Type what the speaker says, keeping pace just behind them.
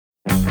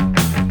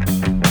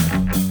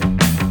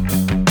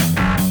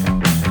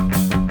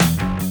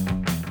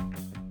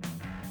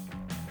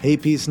Hey,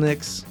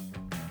 Peaceniks.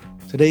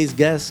 Today's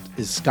guest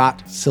is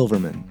Scott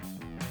Silverman.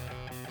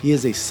 He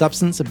is a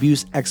substance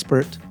abuse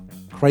expert,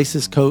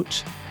 crisis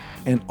coach,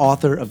 and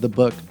author of the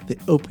book, The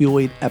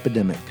Opioid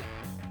Epidemic.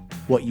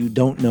 What you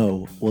don't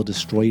know will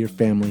destroy your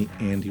family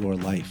and your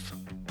life.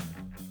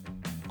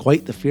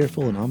 Quite the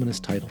fearful and ominous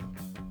title.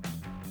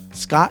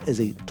 Scott is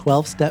a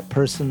 12-step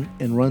person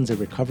and runs a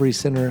recovery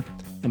center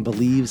and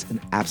believes in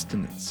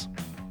abstinence.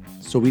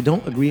 So we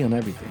don't agree on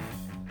everything.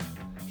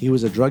 He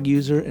was a drug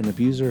user and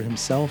abuser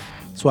himself,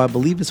 so I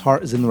believe his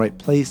heart is in the right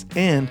place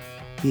and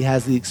he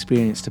has the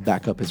experience to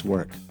back up his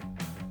work.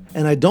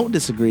 And I don't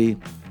disagree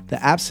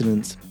that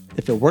abstinence,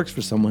 if it works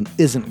for someone,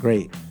 isn't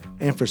great.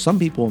 And for some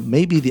people,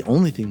 may be the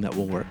only thing that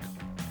will work.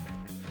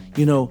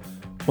 You know,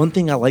 one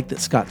thing I like that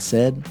Scott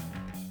said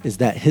is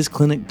that his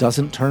clinic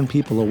doesn't turn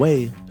people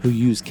away who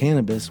use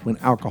cannabis when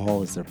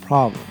alcohol is their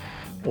problem,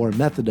 or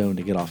methadone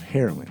to get off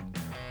heroin.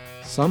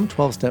 Some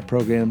 12-step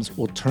programs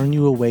will turn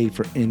you away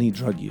for any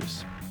drug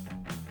use.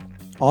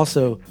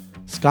 Also,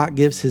 Scott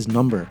gives his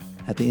number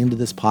at the end of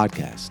this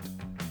podcast.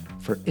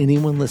 For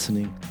anyone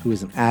listening who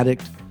is an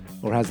addict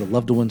or has a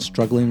loved one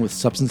struggling with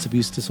substance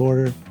abuse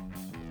disorder,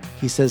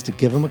 he says to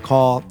give him a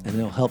call and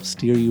it'll help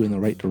steer you in the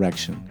right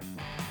direction.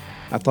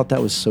 I thought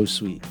that was so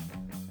sweet.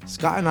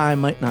 Scott and I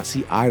might not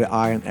see eye to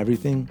eye on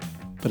everything,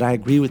 but I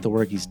agree with the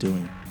work he's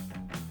doing.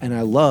 And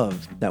I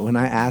love that when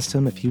I asked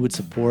him if he would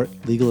support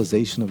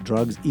legalization of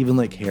drugs, even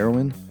like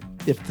heroin,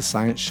 if the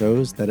science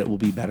shows that it will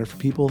be better for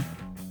people,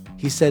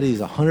 he said he's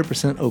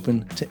 100%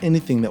 open to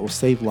anything that will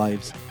save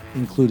lives,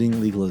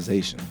 including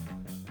legalization.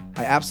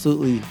 I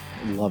absolutely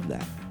love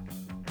that.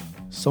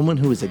 Someone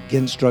who is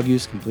against drug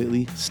use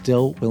completely,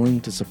 still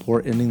willing to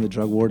support ending the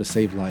drug war to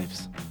save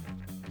lives.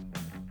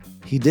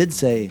 He did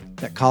say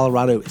that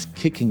Colorado is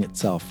kicking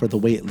itself for the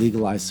way it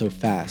legalized so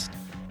fast,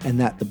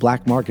 and that the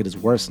black market is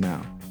worse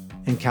now.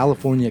 And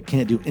California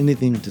can't do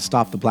anything to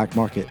stop the black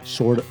market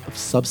short of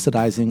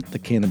subsidizing the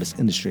cannabis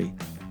industry.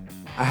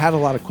 I had a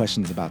lot of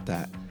questions about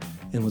that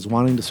and was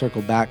wanting to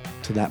circle back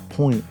to that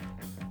point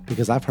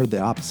because I've heard the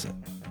opposite.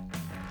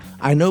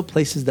 I know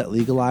places that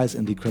legalize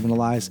and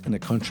decriminalize in a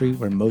country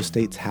where most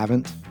states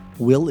haven't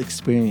will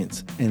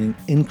experience an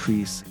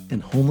increase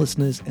in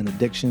homelessness and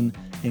addiction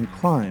and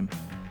crime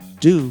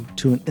due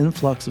to an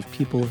influx of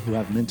people who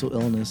have mental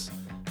illness,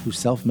 who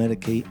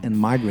self-medicate and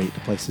migrate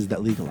to places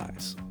that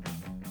legalize.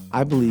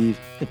 I believe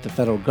if the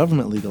federal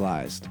government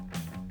legalized,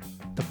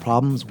 the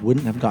problems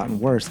wouldn't have gotten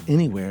worse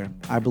anywhere.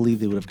 I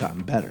believe they would have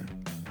gotten better.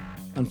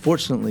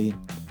 Unfortunately,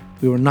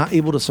 we were not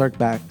able to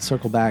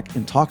circle back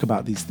and talk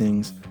about these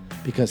things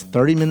because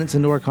 30 minutes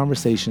into our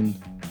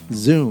conversation,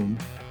 Zoom,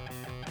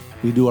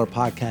 we do our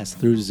podcast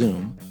through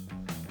Zoom,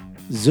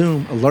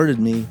 Zoom alerted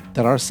me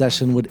that our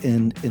session would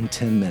end in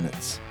 10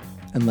 minutes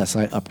unless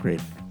I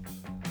upgraded.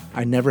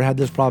 I never had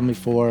this problem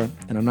before,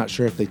 and I'm not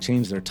sure if they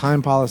changed their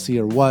time policy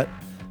or what,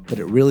 but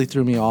it really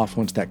threw me off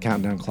once that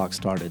countdown clock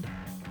started.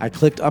 I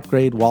clicked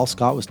upgrade while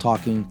Scott was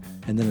talking,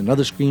 and then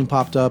another screen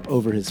popped up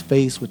over his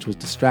face, which was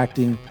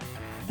distracting,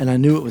 and I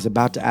knew it was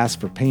about to ask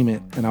for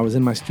payment, and I was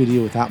in my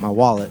studio without my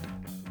wallet,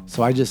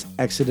 so I just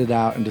exited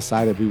out and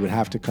decided we would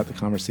have to cut the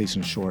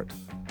conversation short.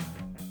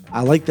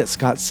 I like that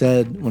Scott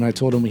said, when I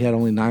told him we had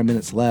only 9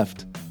 minutes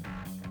left,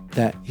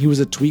 that he was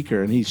a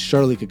tweaker and he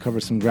surely could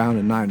cover some ground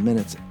in 9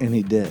 minutes, and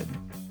he did.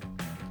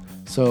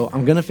 So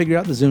I'm going to figure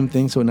out the Zoom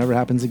thing so it never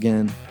happens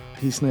again.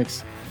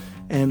 Peaceniks.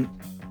 And,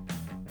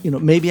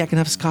 maybe I can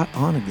have Scott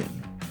on again.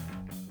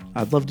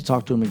 I'd love to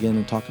talk to him again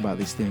and talk about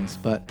these things.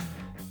 But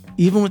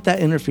even with that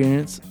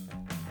interference,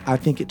 I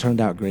think it turned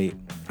out great.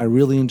 I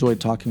really enjoyed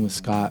talking with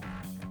Scott.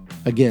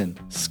 Again,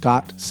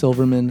 Scott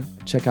Silverman.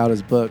 Check out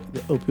his book,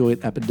 The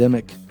Opioid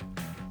Epidemic.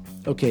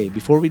 Okay,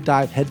 before we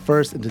dive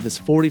headfirst into this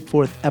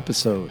 44th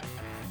episode,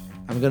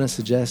 I'm going to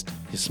suggest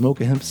you smoke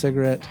a hemp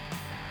cigarette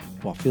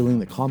while feeling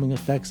the calming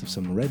effects of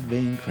some red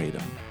vein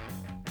kratom.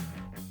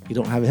 You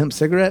don't have a hemp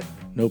cigarette?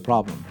 No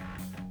problem.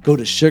 Go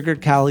to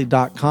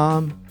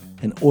sugarcali.com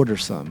and order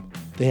some.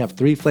 They have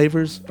 3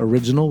 flavors,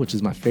 original, which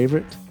is my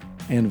favorite,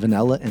 and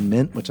vanilla and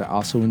mint, which I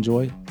also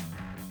enjoy.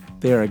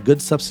 They are a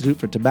good substitute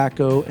for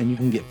tobacco, and you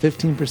can get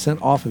 15%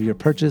 off of your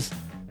purchase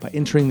by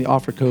entering the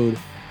offer code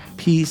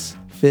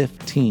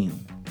PEACE15.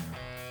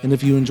 And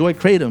if you enjoy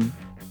kratom,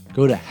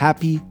 go to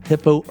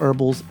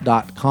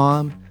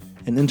happyhippoherbals.com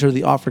and enter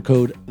the offer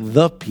code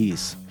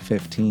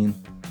THEPEACE15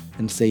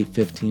 and save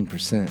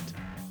 15%.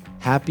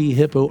 Happy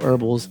Hippo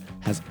Herbals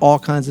has all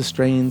kinds of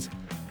strains,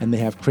 and they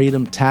have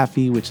kratom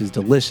taffy, which is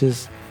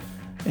delicious.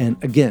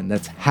 And again,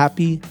 that's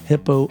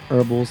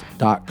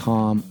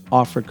happyhippoherbals.com,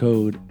 offer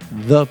code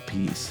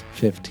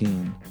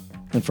THEPEACE15.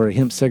 And for a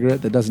hemp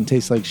cigarette that doesn't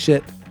taste like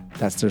shit,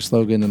 that's their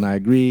slogan, and I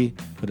agree.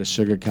 Go to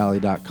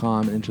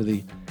sugarcali.com and enter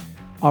the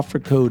offer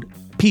code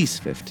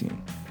PEACE15.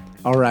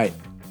 All right,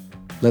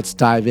 let's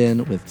dive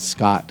in with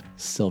Scott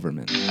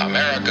Silverman.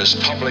 America's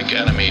public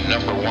enemy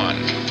number 1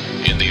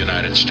 in the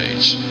United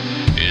States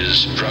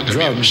is drug abuse.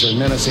 Drugs are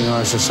menacing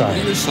our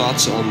society. Any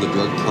thoughts on the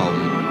drug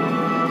problem?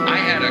 I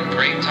had a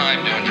great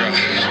time doing drugs.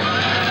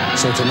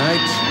 So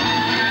tonight,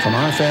 from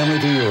our family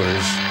to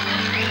yours,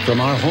 from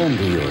our home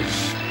to yours.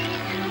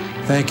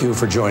 Thank you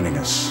for joining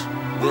us.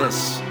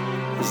 This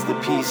is the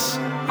Peace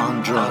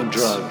on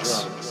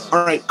Drugs.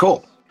 All right,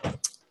 cool.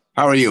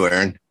 How are you,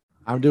 Aaron?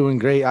 I'm doing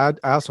great. I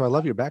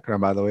love your background,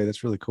 by the way.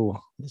 That's really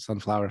cool. The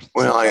sunflowers.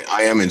 Well,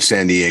 I am in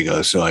San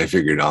Diego, so I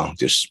figured I'll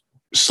just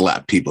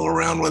slap people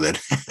around with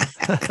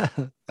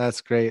it. That's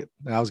great.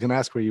 I was going to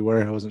ask where you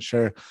were. I wasn't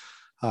sure.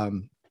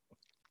 San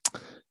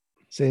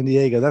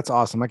Diego. That's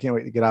awesome. I can't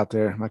wait to get out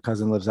there. My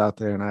cousin lives out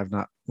there, and I have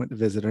not went to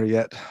visit her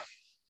yet.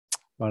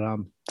 But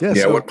yeah.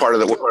 So what part of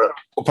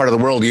the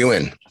world are you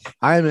in?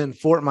 I am in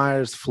Fort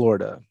Myers,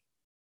 Florida.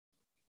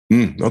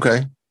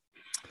 Okay.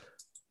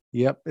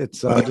 Yep,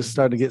 it's just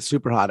starting to get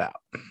super hot out.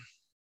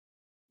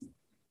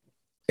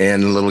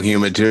 And a little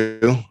humid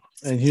too.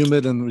 And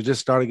humid, and we just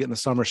started getting the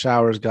summer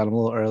showers. Got them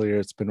a little earlier.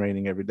 It's been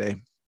raining every day,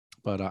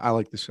 but I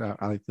like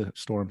the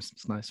storms.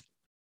 It's nice.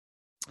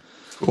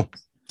 Cool.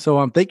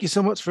 So thank you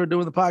so much for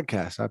doing the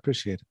podcast. I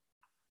appreciate it.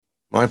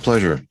 My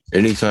pleasure.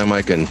 Anytime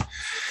I can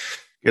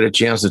get a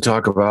chance to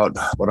talk about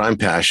what I'm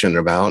passionate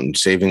about and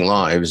saving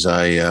lives,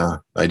 I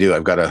do.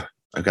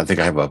 I think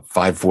I have a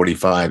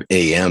 5:45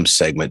 a.m.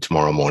 segment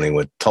tomorrow morning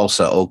with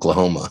Tulsa,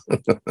 Oklahoma.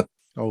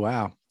 Oh,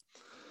 wow.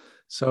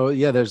 So,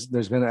 yeah, there's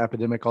been an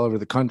epidemic all over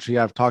the country.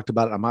 I've talked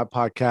about it on my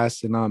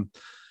podcast, and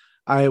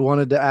I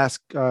wanted to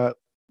ask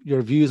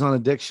your views on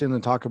addiction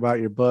and talk about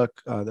your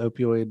book, The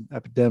Opioid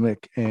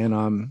Epidemic. And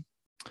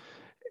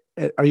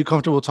are you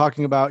comfortable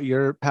talking about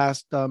your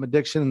past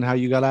addiction and how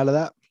you got out of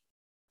that?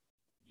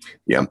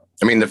 Yeah.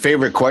 I mean, the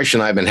favorite question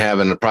I've been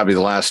having probably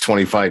the last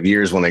 25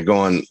 years when I go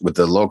on with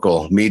the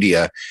local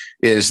media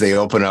is they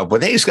open up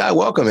with, "Hey, Scott,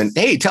 welcome. And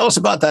hey, tell us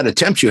about that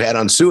attempt you had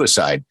on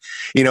suicide."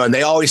 And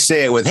they always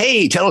say it with,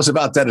 "Hey, tell us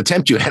about that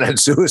attempt you had on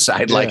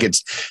suicide." Yeah. Like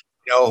it's,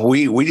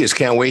 we just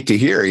can't wait to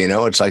hear,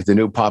 it's like the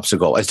new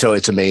popsicle. So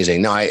it's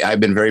amazing. No, I've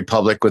been very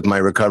public with my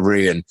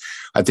recovery, and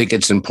I think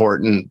it's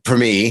important for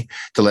me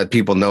to let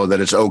people know that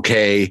it's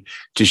okay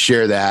to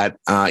share that,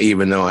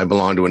 even though I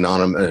belong to an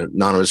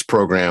anonymous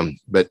program.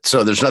 But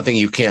so there's nothing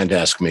you can't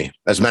ask me.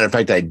 As a matter of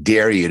fact, I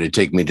dare you to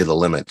take me to the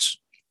limits.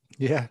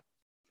 Yeah.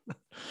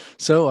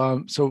 So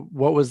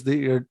what was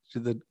the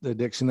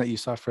addiction that you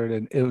suffered?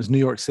 And it was New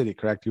York City,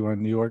 correct? You were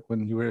in New York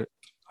when you were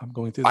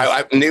going through this?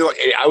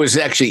 I was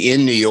actually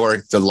in New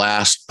York the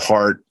last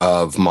part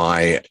of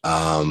my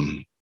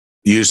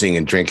using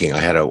and drinking. I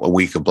had a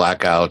week of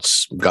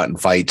blackouts, got in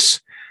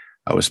fights.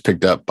 I was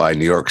picked up by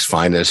New York's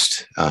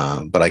finest,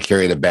 but I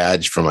carried a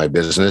badge for my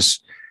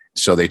business.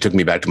 So they took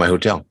me back to my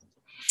hotel.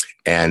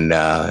 And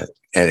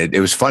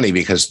it was funny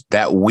because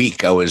that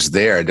week I was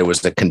there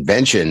was a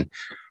convention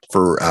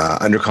for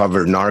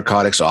undercover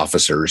narcotics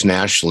officers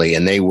nationally,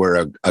 and they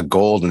were a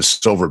gold and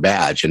silver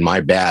badge. And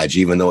my badge,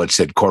 even though it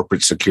said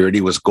corporate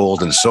security, was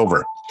gold and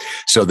silver.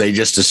 So they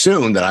just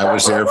assumed that I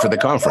was there for the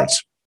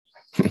conference.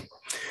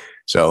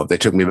 So they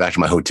took me back to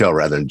my hotel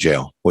rather than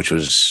jail, which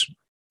was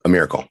a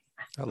miracle.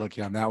 I'll look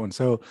you on that one.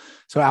 So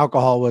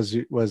alcohol was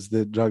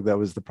the drug that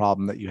was the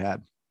problem that you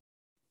had.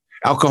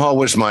 Alcohol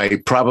was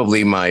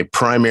probably my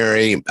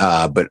primary,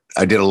 but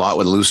I did a lot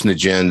with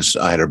hallucinogens.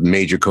 I had a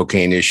major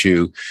cocaine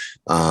issue.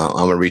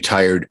 I'm a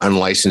retired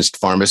unlicensed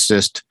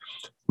pharmacist.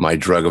 My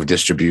drug of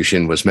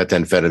distribution was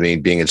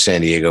methamphetamine, being in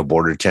San Diego,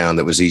 border town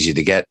that was easy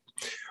to get.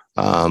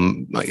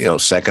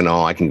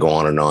 Seconal, I can go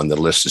on and on. The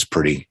list is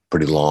pretty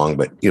long,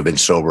 but you've been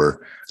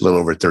sober a little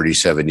over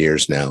 37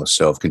 years now.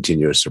 So of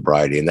continuous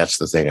sobriety. And that's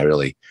the thing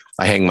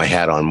I hang my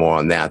hat on more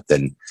on that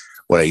than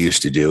what I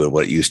used to do and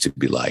what it used to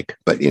be like.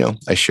 But,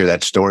 I share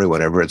that story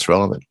whenever it's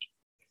relevant.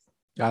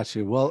 Got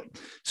you. Well,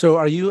 so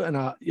are you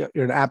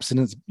you're an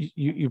abstinence,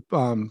 you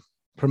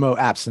promote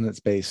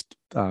abstinence-based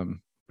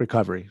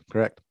recovery,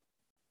 correct?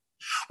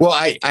 Well,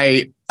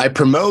 I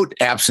promote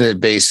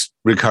abstinence-based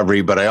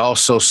recovery, but I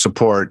also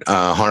support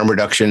harm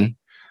reduction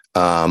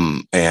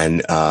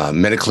and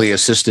medically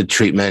assisted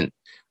treatment.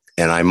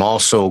 And I'm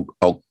also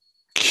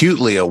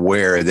acutely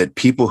aware that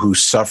people who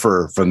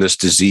suffer from this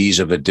disease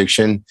of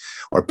addiction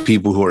or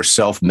people who are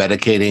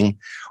self-medicating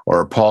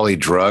or a poly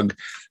drug,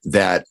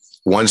 that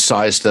one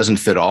size doesn't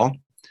fit all.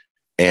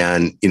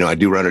 And, I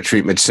do run a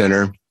treatment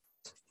center,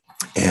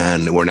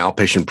 and we're an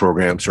outpatient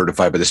program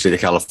certified by the state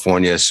of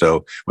California.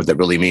 So what that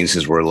really means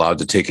is we're allowed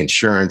to take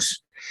insurance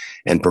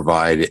and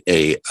provide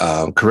a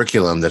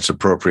curriculum that's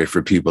appropriate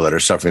for people that are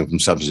suffering from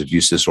substance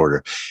abuse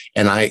disorder.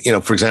 And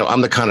for example,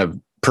 I'm the kind of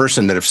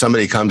person that if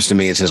somebody comes to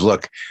me and says,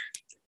 "Look,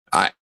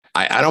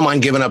 I don't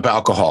mind giving up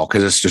alcohol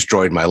because it's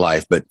destroyed my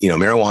life, but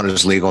marijuana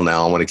is legal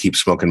now. I want to keep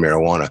smoking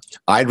marijuana."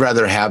 I'd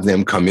rather have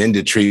them come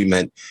into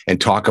treatment and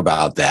talk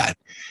about that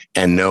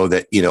and know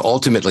that,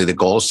 ultimately the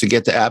goal is to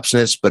get to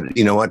abstinence. But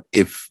you know what,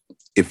 if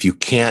you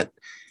can't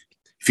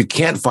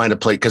find a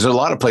place, because a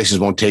lot of places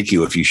won't take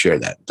you if you share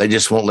that. They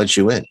just won't let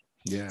you in.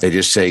 Yeah. They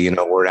just say,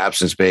 we're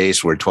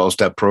abstinence-based, we're a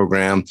 12-step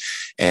program,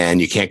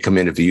 and you can't come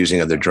in if you're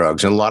using other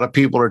drugs. And a lot of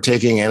people are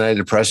taking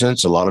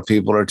antidepressants. A lot of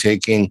people are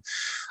taking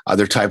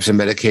other types of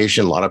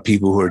medication. A lot of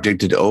people who are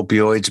addicted to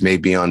opioids may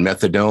be on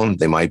methadone.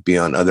 They might be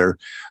on other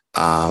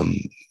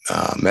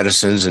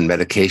medicines and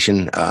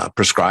medication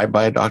prescribed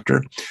by a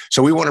doctor.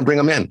 So we want to bring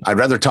them in. I'd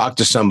rather talk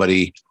to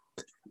somebody.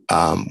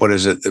 What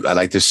is it? I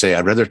like to say,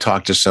 I'd rather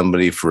talk to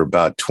somebody for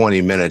about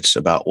 20 minutes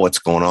about what's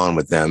going on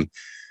with them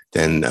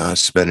than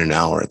spend an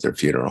hour at their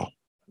funeral.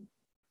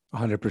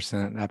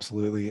 100%.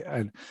 Absolutely.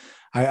 And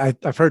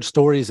I've heard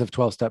stories of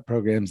 12-step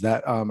programs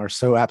that are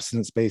so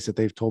abstinence-based that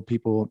they've told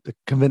people to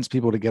convince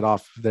people to get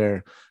off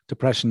their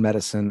depression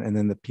medicine. And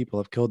then the people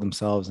have killed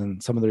themselves.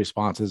 And some of the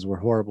responses were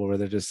horrible, where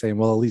they're just saying,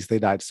 well, at least they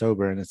died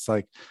sober. And it's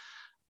like,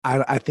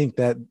 I think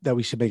that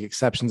we should make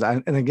exceptions.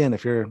 And again,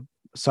 if you're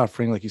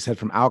suffering, like you said,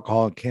 from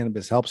alcohol and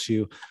cannabis helps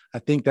you, I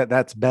think that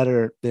that's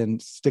better than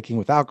sticking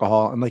with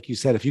alcohol. And like you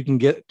said, if you can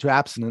get to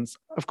abstinence,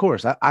 of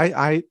course,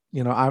 I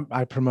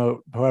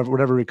promote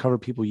whatever recovery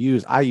people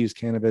use. I use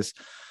cannabis.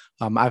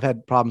 I've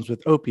had problems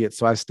with opiates,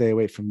 so I stay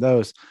away from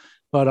those.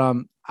 But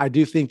I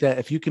do think that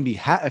if you can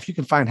if you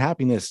can find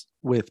happiness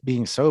with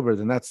being sober,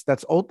 then that's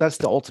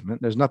the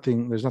ultimate. There's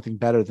nothing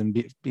better than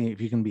being,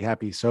 if you can be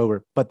happy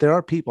sober. But there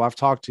are people I've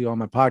talked to on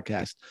my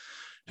podcast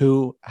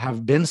who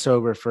have been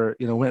sober for,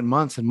 went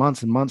months and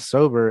months and months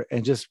sober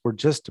and were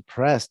just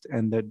depressed,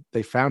 and that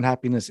they found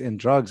happiness in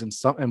drugs.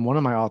 And one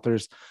of my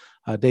authors,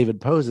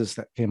 David Poses,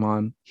 that came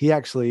on, he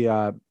actually,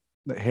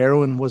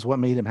 heroin was what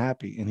made him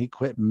happy. And he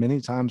quit many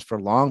times for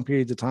long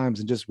periods of times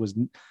and just was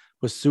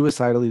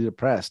suicidally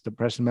depressed.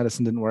 Depression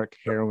medicine didn't work.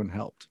 Heroin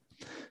helped.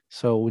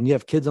 So when you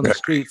have kids on the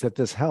streets, that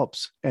this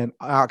helps, and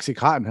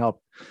Oxycontin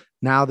helped.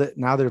 Now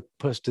they're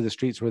pushed to the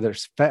streets where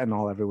there's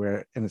fentanyl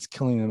everywhere and it's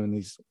killing them in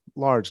these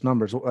large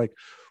numbers. Like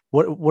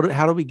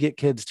how do we get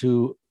kids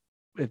to,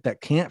 if that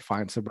can't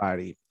find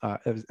sobriety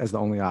as the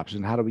only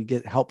option, how do we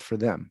get help for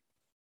them?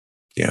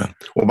 Yeah.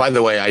 Well, by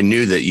the way, I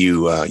knew that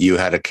you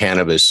had a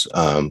cannabis,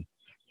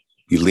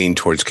 you leaned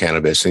towards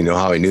cannabis. You know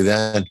how I knew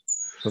that?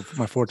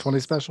 My 420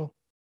 special?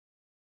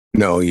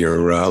 No, your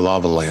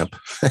lava lamp.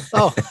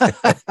 Oh,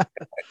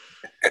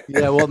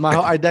 yeah. Well,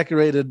 I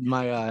decorated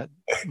my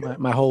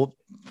whole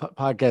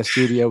podcast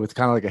studio with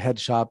kind of like a head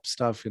shop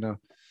stuff,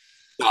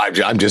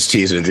 I'm just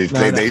teasing.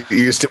 We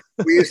used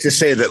to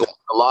say that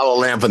the lava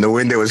lamp on the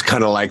window was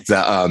kind of like the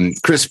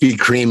Krispy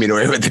Kreme,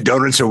 where the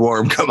donuts are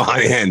warm, come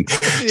on in.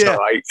 Yeah. So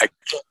I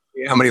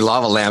how many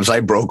lava lamps I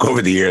broke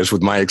over the years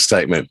with my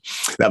excitement.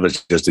 That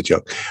was just a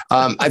joke.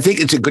 I think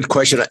it's a good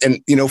question.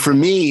 And, for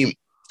me,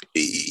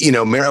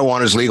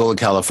 marijuana is legal in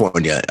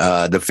California.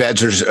 The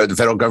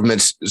federal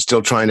government's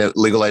still trying to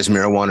legalize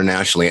marijuana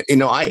nationally.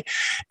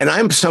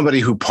 I'm somebody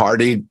who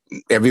partied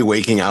every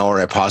waking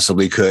hour I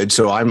possibly could.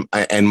 So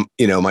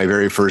my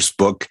very first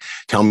book,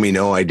 Tell Me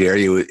No, I Dare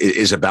You,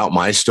 is about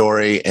my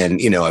story.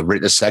 And, I've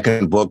written a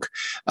second book,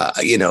 the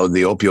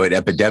Opioid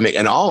Epidemic.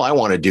 And all I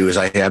want to do is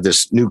I have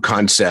this new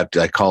concept.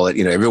 I call it,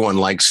 everyone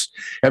likes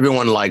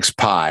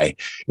pie,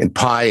 and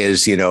pie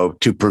is,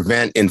 to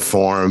prevent,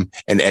 inform,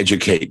 and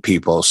educate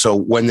people. So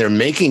when they're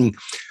making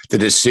the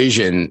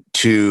decision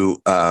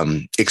to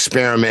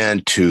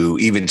experiment, to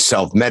even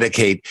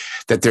self-medicate,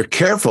 that they're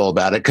careful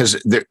about it, because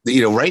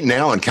right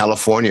now in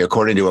California,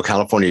 according to a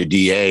California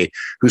DA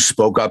who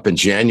spoke up in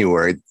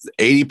January,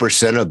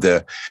 80% of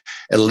the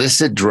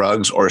illicit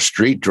drugs or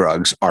street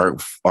drugs are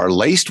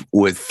laced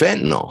with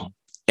fentanyl.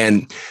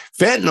 And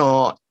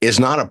fentanyl is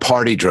not a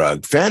party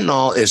drug.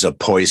 Fentanyl is a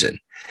poison.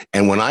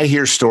 And when I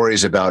hear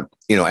stories about,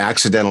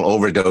 accidental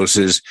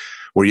overdoses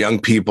where young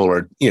people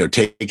are,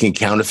 taking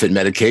counterfeit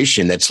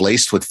medication that's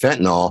laced with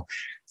fentanyl,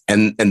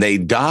 and they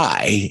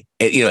die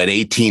at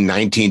 18,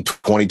 19,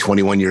 20,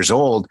 21 years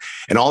old,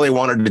 and all they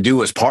wanted to do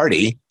was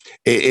party,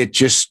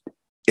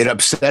 it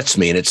upsets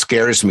me, and it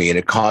scares me, and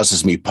it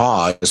causes me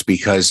pause,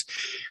 because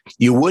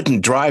you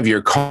wouldn't drive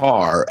your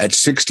car at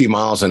 60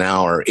 miles an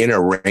hour in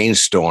a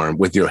rainstorm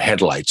with your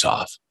headlights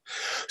off.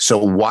 So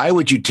why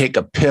would you take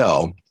a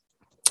pill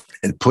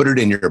and put it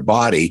in your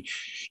body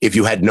if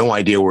you had no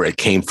idea where it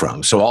came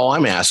from? So all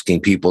I'm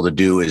asking people to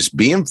do is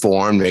be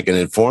informed, make an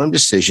informed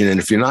decision. And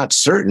if you're not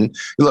certain,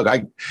 look,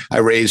 I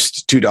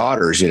raised two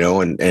daughters,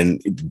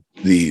 and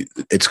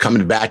it's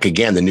coming back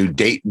again.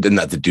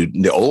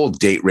 The old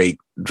date rape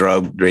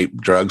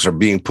drugs are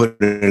being put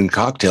in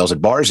cocktails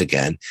at bars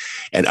again,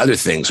 and other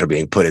things are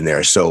being put in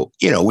there. So,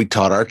 we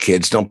taught our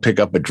kids, don't pick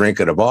up a drink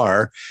at a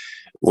bar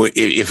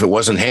if it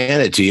wasn't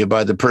handed to you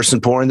by the person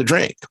pouring the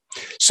drink.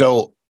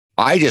 So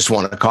I just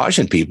want to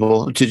caution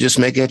people to just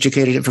make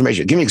educated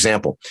information. Give me an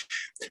example.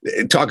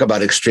 Talk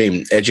about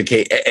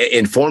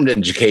informed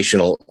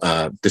educational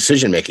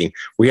decision-making.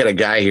 We had a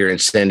guy here in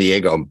San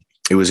Diego.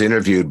 He was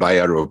interviewed by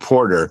a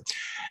reporter,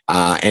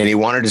 and he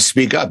wanted to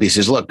speak up. He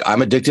says, look,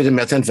 I'm addicted to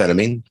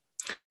methamphetamine.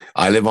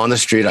 I live on the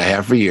street. I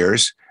have for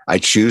years. I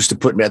choose to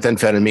put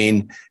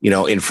methamphetamine,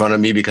 in front of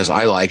me because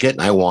I like it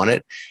and I want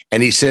it.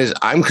 And he says,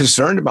 I'm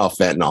concerned about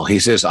fentanyl. He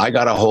says, I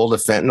got a hold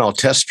of fentanyl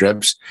test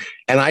strips,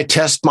 and I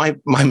test my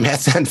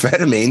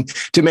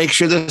methamphetamine to make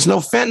sure there's no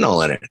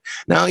fentanyl in it.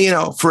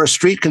 Now, for a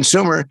street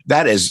consumer,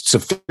 that is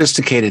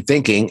sophisticated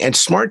thinking and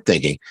smart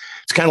thinking.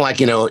 It's kind of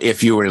like,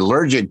 if you were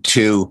allergic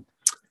to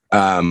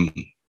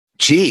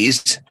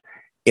cheese,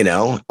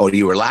 or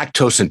you were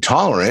lactose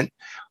intolerant,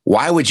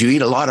 why would you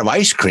eat a lot of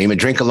ice cream and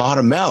drink a lot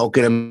of milk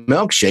in a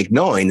milkshake,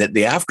 knowing that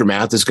the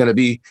aftermath is going to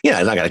be,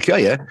 it's not going to kill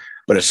you,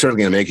 but it's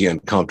certainly going to make you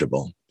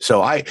uncomfortable.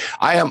 So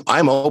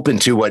I'm open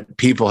to what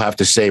people have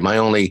to say. My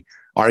only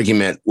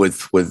argument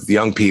with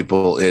young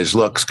people is,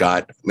 look,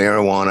 Scott,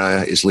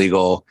 marijuana is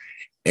legal.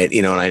 And,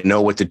 and I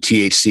know what the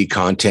THC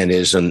content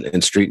is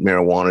in street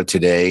marijuana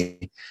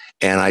today.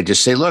 And I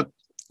just say, look,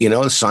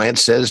 the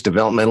science says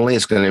developmentally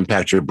it's going to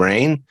impact your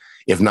brain,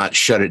 if not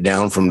shut it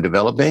down from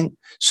developing.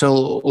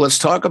 So let's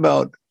talk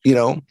about,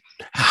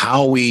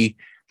 how we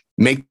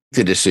make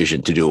the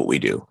decision to do what we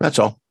do. That's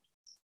all.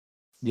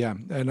 Yeah.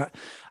 And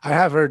I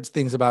have heard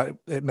things about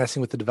it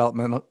messing with the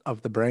development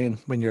of the brain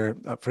when you're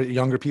for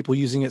younger people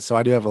using it. So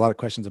I do have a lot of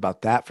questions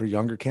about that for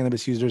younger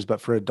cannabis users,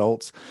 but for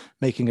adults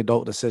making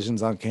adult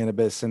decisions on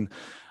cannabis and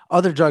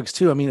other drugs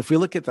too. I mean, if we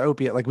look at the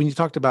opiate, like when you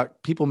talked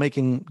about people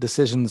making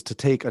decisions to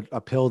take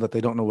a pill that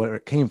they don't know where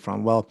it came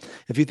from. Well,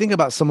 if you think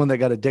about someone that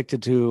got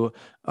addicted to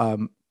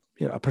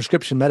a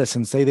prescription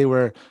medicine, say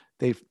they're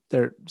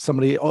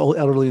somebody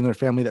elderly in their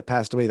family that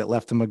passed away that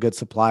left them a good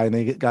supply and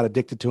they got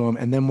addicted to them.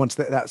 And then once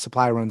that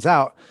supply runs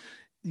out,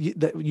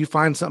 you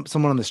find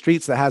someone on the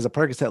streets that has a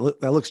Percocet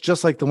that looks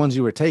just like the ones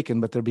you were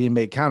taking, but they're being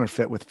made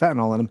counterfeit with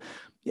fentanyl in them.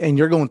 And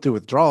you're going through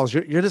withdrawals,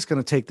 you're just going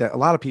to take that. A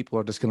lot of people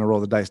are just going to roll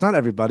the dice. Not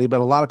everybody,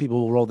 but a lot of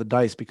people will roll the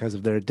dice because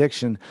of their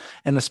addiction.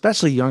 And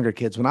especially younger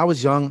kids. When I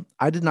was young,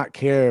 I did not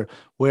care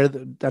I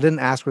didn't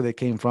ask where they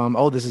came from.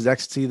 Oh, this is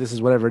ecstasy. This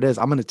is whatever it is.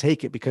 I'm going to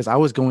take it because I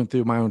was going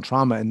through my own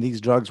trauma and these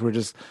drugs were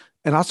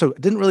and also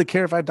didn't really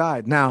care if I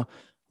died. Now,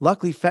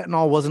 luckily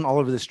fentanyl wasn't all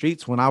over the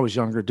streets when I was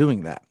younger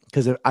doing that.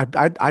 Because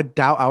I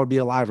doubt I would be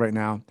alive right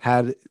now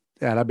had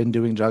I been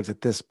doing drugs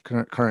at this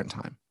current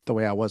time, the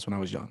way I was when I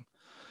was young.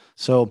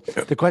 So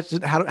the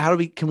question,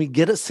 can we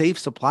get a safe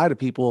supply to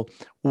people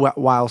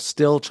while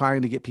still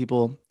trying to get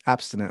people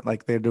abstinent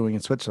like they're doing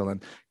in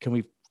Switzerland?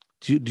 Do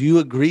you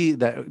agree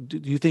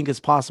do you think it's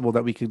possible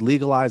that we could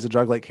legalize a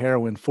drug like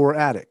heroin for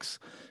addicts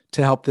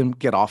to help them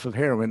get off of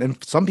heroin?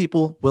 And some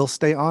people will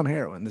stay on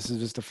heroin. This is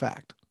just a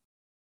fact.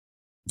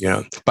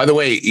 Yeah. By the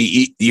way,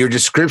 your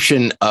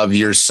description of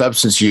your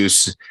substance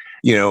use,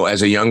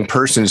 as a young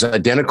person is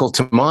identical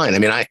to mine. I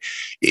mean,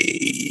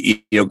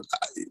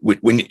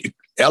 when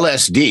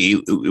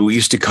LSD, we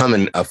used to come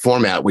in a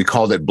format, we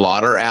called it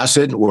blotter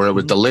acid, where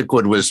the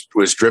liquid was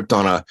dripped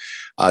on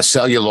a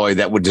celluloid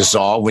that would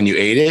dissolve when you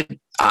ate it.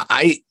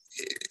 I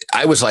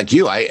was like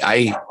you.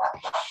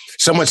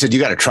 Someone said, you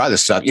got to try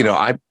this stuff.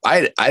 I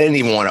didn't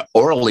even want to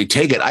orally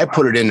take it. I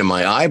put it into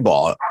my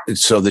eyeball.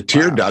 So the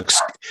tear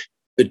ducts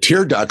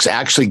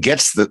actually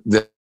gets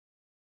the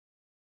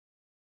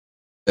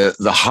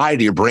high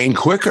to your brain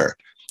quicker.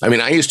 I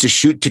mean, I used to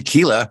shoot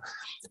tequila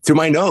through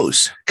my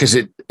nose because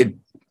it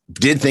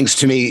did things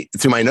to me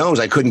through my nose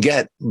I couldn't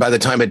get by the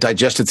time it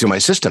digested through my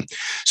system.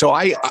 So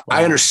I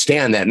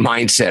understand that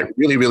mindset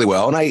really, really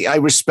well. And I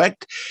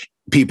respect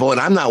people,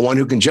 and I'm not one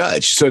who can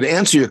judge. So to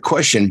answer your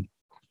question,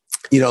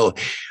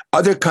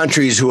 other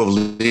countries who have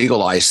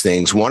legalized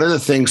things, one of the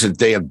things that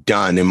they have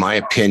done, in my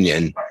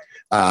opinion,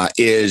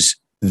 is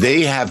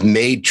they have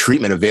made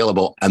treatment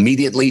available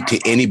immediately to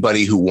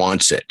anybody who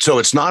wants it. So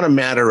it's not a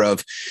matter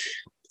of,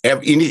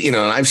 and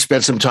I've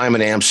spent some time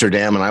in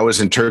Amsterdam, and I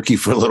was in Turkey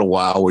for a little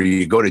while, where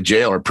you go to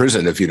jail or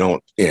prison if you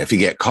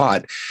get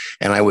caught.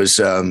 And I was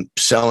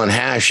selling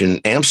hash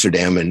in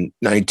Amsterdam in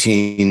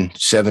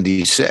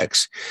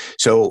 1976.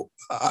 So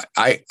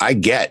I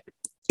get,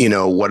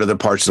 what other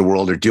parts of the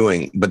world are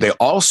doing, but they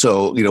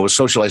also, with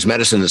socialized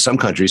medicine in some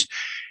countries,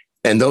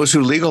 and those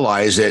who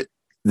legalize it,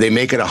 they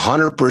make it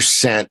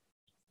 100%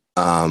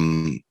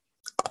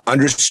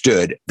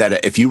 understood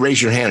that if you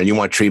raise your hand and you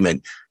want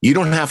treatment, you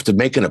don't have to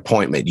make an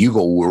appointment. You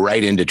go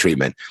right into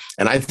treatment.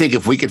 And I think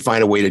if we could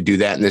find a way to do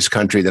that in this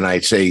country, then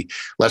I'd say,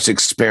 let's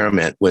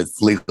experiment with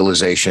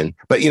legalization.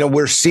 But,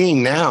 we're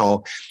seeing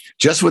now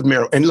just with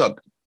marijuana, and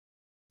look,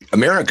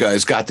 America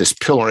has got this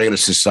pill-oriented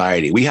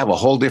society. We have a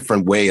whole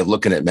different way of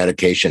looking at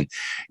medication.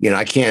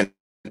 I can't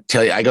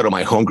tell you, I go to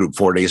my home group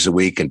 4 days a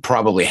week, and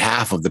probably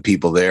half of the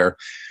people there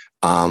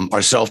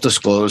are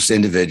self-disclosed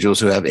individuals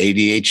who have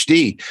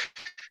ADHD.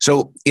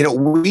 So,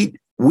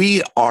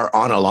 we are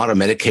on a lot of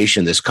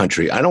medication in this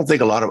country. I don't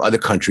think a lot of other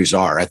countries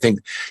are. I think,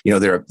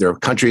 there are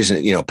countries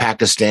in,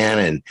 Pakistan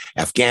and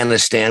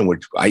Afghanistan,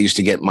 which I used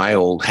to get my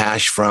old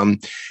hash from.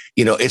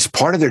 It's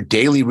part of their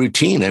daily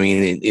routine. I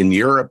mean, in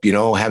Europe,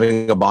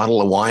 having a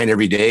bottle of wine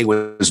every day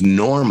was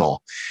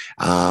normal.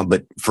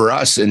 But for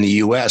us in the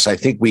U.S., I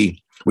think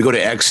we go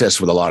to excess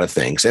with a lot of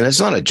things. And it's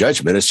not a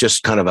judgment. It's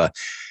just kind of a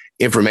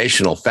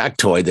informational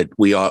factoid that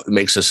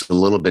makes us a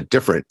little bit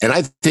different. And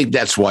I think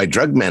that's why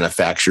drug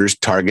manufacturers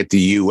target the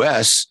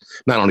U.S.,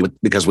 not only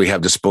because we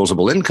have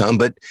disposable income,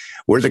 but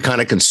we're the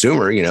kind of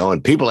consumer,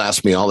 and people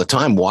ask me all the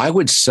time, why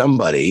would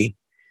somebody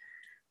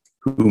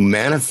who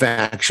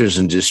manufactures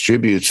and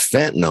distributes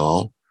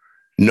fentanyl,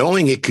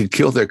 knowing it could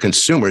kill their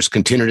consumers,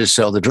 continue to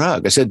sell the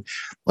drug? I said,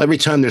 well, every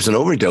time there's an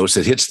overdose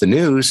that hits the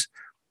news,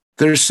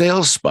 there's a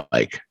sales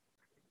spike.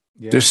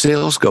 Their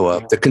sales go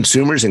up, the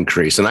consumers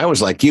increase. And I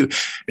was like you,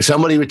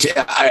 somebody would,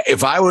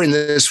 if I were in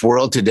this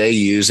world today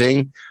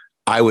using,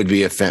 I would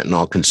be a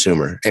fentanyl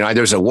consumer. And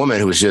there's a woman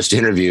who was just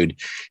interviewed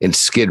in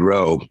Skid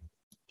Row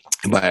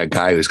by a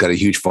guy who's got a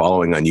huge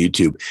following on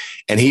YouTube.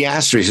 And he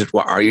asked her, he says,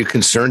 well, are you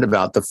concerned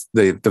about the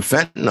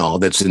fentanyl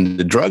that's in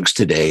the drugs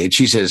today? And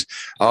she says,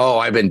 oh,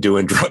 I've been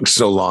doing drugs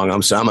so long.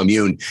 I'm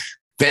immune.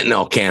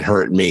 Fentanyl can't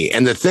hurt me.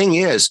 And the thing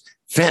is,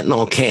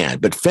 fentanyl can,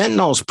 but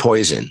fentanyl's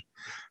poison.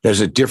 There's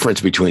a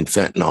difference between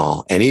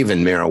fentanyl and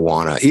even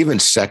marijuana, even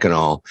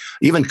Seconal,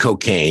 even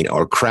cocaine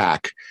or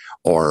crack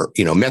or,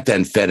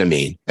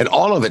 methamphetamine. And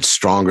all of it's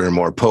stronger and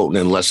more potent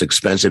and less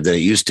expensive than it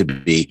used to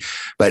be.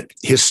 But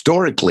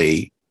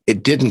historically,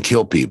 it didn't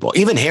kill people.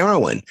 Even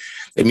heroin.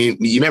 I mean,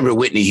 you remember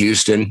Whitney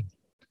Houston?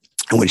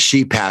 When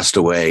she passed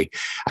away,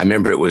 I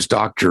remember it was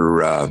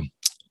Dr.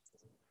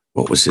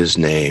 What was his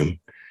name?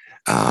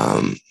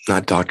 Was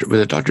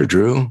it Dr.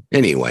 Drew?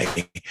 Anyway,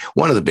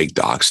 one of the big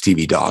docs,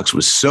 TV docs,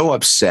 was so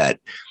upset.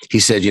 He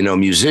said,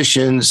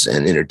 musicians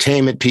and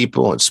entertainment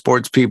people and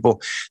sports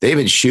people, they've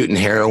been shooting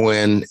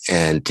heroin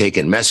and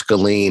taking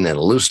mescaline and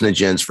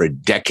hallucinogens for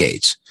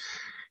decades.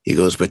 He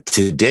goes, but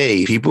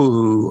today, people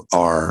who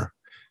are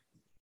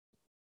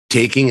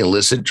taking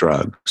illicit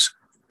drugs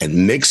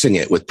and mixing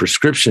it with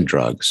prescription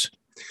drugs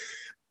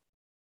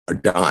are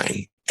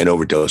dying and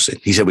overdosing.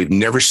 He said, we've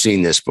never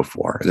seen this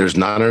before. And there's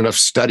not enough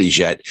studies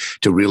yet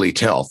to really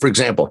tell. For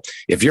example,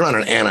 if you're on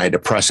an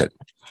antidepressant,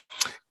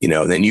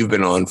 then you've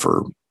been on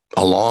for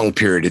a long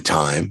period of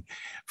time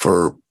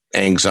for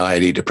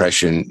anxiety,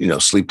 depression,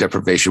 sleep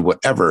deprivation,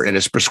 whatever, and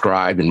it's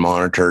prescribed and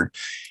monitored,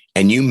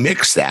 and you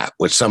mix that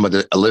with some of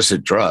the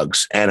illicit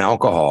drugs and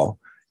alcohol,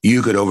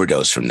 you could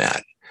overdose from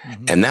that.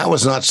 Mm-hmm. And that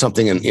was not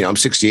something, I'm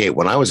 68.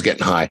 When I was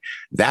getting high,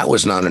 that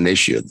was not an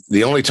issue.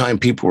 The only time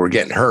people were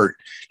getting hurt,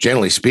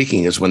 generally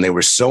speaking, is when they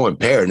were so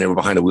impaired and they were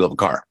behind the wheel of a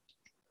car.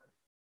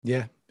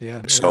 Yeah.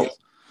 Yeah. So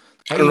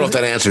I don't know if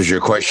that answers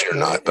your question or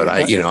not, but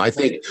I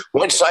think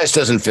one size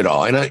doesn't fit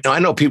all. And I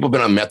know people have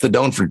been on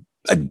methadone for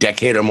a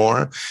decade or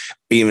more,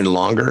 even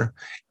longer,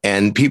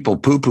 and people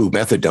poo-poo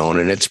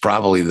methadone. And it's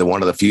probably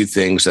one of the few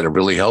things that have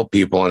really helped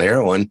people on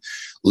heroin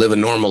live a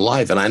normal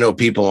life. And I know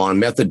people on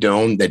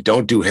methadone that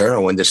don't do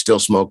heroin that still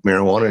smoke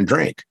marijuana and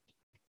drink.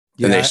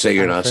 Yeah, and they say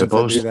you're not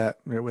supposed to. That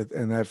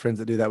and I have friends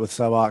that do that with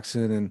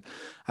Suboxone, and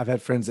I've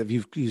had friends that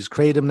have used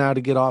kratom now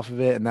to get off of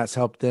it, and that's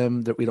helped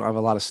them. That we don't have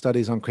a lot of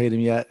studies on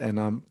kratom yet,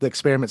 and the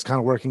experiment's kind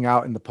of working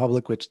out in the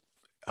public, which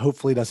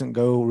hopefully doesn't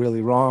go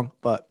really wrong.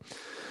 But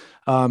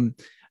no,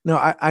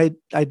 I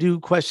do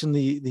question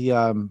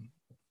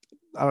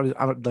I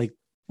like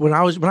when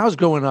I was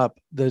growing up,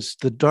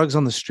 the drugs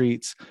on the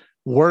streets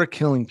were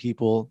killing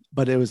people,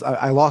 but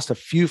I lost a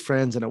few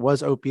friends, and it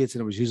was opiates,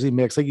 and it was usually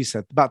mixed. Like you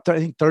said, about I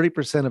think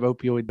 30% of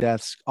opioid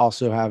deaths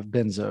also have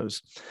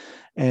benzos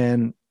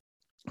and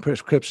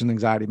prescription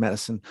anxiety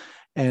medicine.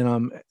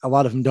 And a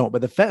lot of them don't,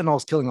 but the fentanyl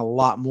is killing a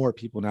lot more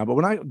people now. But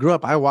when I grew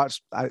up, I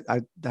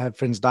had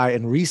friends die.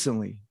 And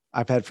recently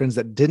I've had friends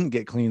that didn't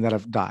get clean that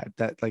have died,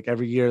 that like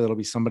every year there'll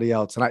be somebody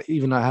else. And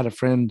I had a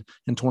friend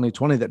in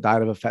 2020 that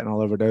died of a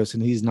fentanyl overdose,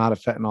 and he's not a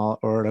fentanyl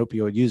or an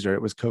opioid user.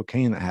 It was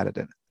cocaine that had it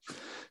in it.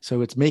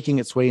 So it's making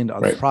its way into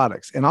other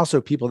products. And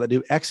also people that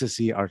do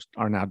ecstasy are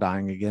now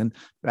dying again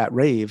at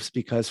raves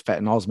because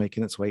fentanyl is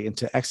making its way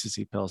into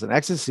ecstasy pills. And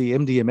ecstasy,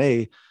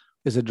 MDMA,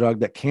 is a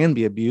drug that can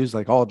be abused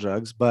like all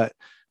drugs. But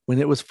when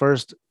it was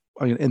first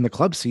in the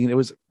club scene, it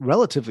was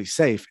relatively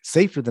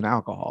safer than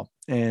alcohol.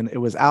 And it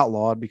was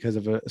outlawed because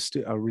of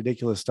a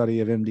ridiculous study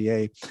of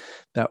MDA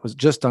that was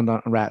just done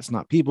on rats,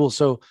 not people.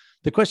 So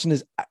the question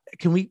is,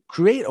 can we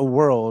create a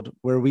world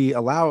where we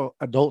allow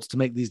adults to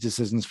make these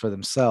decisions for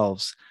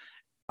themselves?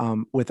 I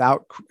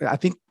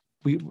think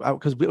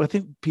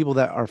people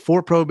that are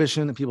for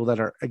prohibition and people that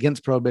are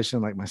against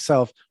prohibition, like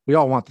myself, we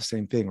all want the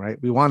same thing,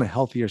 right? We want a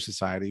healthier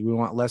society. We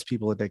want less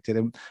people addicted.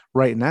 And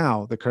right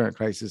now, the current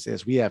crisis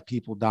is we have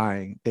people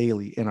dying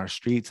daily in our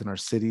streets, in our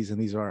cities,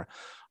 and these are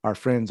our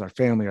friends, our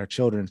family, our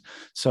children.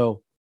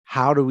 So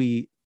how do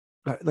we,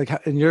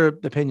 in your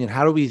opinion,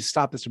 how do we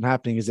stop this from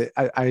happening?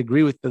 I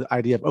agree with the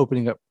idea of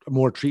opening up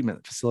more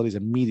treatment facilities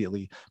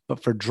immediately,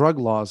 but for drug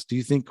laws, do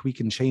you think we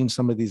can change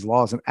some of these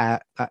laws and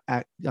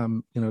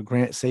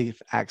grant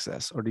safe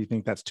access, or do you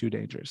think that's too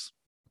dangerous?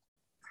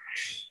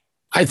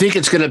 I think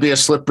it's going to be a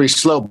slippery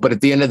slope, but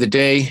at the end of the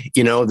day,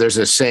 there's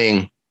a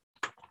saying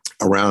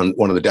around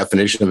one of the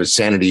definitions of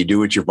insanity: you do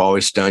what you've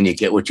always done, you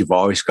get what you've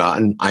always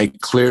gotten. I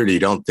clearly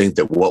don't think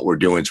that what we're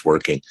doing is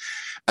working.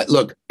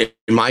 Look, in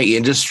my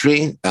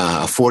industry,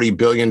 a $40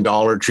 billion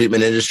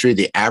treatment industry,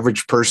 the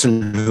average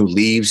person who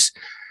leaves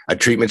a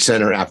treatment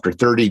center after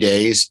 30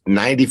 days,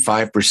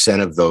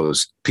 95% of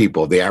those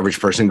people, the average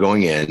person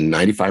going in,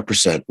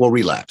 95% will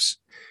relapse.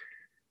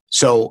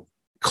 So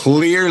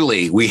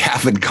clearly we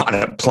haven't got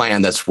a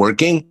plan that's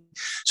working.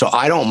 So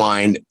I don't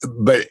mind,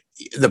 but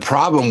the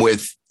problem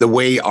with the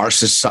way our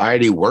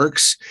society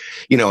works,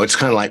 it's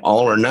kind of like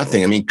all or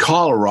nothing. I mean,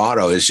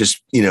 Colorado is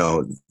just,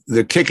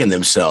 they're kicking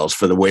themselves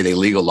for the way they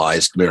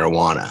legalized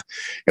marijuana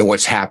and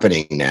what's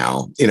happening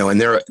now. And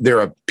there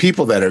are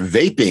people that are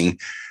vaping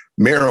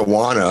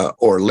marijuana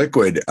or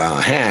liquid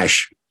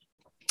hash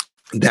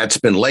that's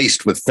been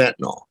laced with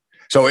fentanyl.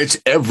 So it's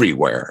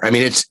everywhere. I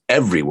mean, it's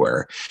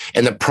everywhere.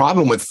 And the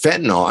problem with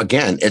fentanyl,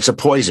 again, it's a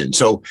poison.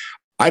 So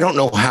I don't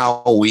know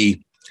how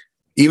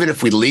even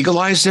if we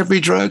legalized every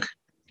drug,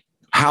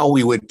 how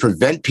we would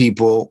prevent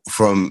people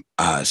from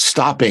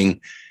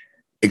stopping,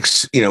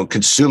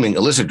 consuming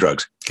illicit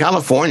drugs.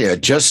 California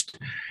just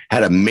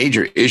had a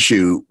major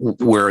issue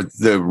where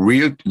the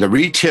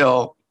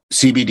retail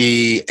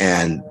CBD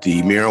and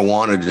the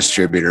marijuana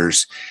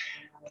distributors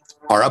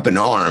are up in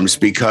arms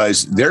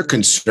because they're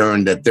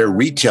concerned that their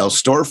retail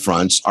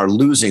storefronts are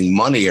losing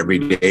money every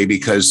day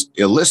because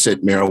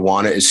illicit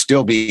marijuana is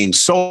still being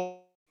sold.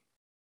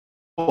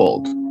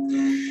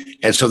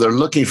 And so they're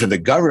looking for the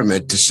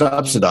government to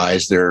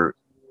subsidize their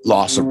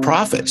loss of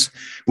profits,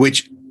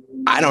 which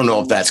I don't know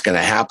if that's going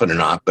to happen or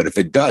not, but if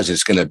it does,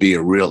 it's going to be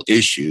a real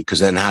issue, because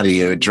then how do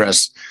you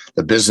address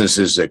the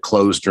businesses that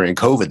closed during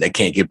COVID that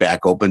can't get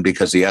back open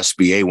because the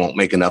SBA won't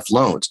make enough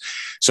loans?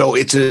 So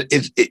and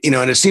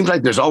it seems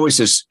like there's always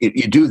this,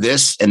 you do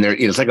this and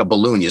it's like a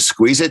balloon, you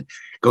squeeze it,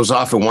 goes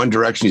off in one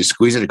direction, you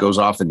squeeze it, it goes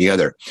off in the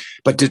other.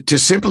 But to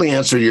simply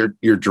answer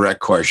your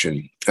direct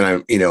question,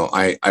 and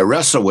I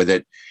wrestle with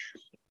it,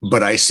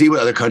 but I see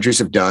what other countries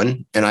have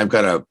done. And I've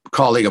got a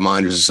colleague of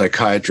mine who's a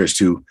psychiatrist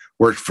who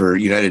worked for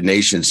United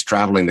Nations,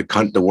 traveling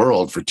the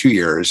world for 2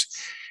 years.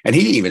 And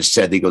he even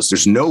said, he goes,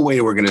 there's no way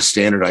we're going to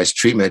standardize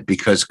treatment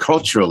because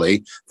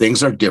culturally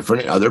things are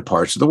different in other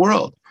parts of the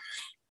world,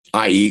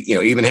 i.e.,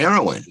 even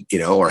heroin,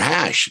 or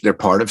hash. They're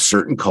part of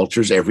certain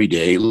cultures'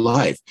 everyday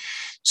life.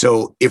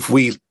 So if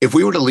we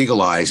were to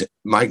legalize,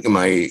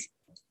 my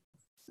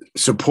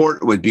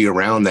support would be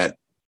around that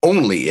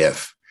only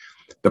if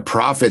the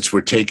profits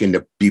were taken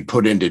to be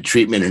put into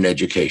treatment and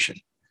education.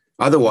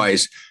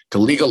 Otherwise, to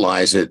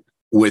legalize it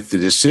with the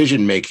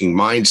decision-making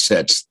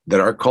mindsets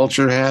that our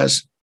culture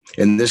has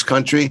in this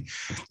country,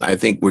 I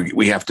think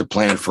we have to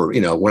plan for,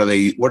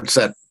 what's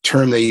that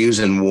term they use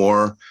in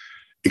war?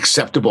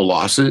 Acceptable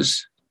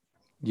losses.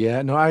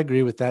 Yeah, no, I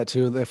agree with that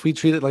too. If we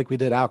treat it like we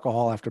did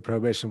alcohol after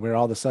prohibition, where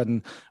all of a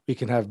sudden we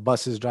can have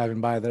buses driving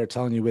by that are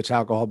telling you which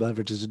alcohol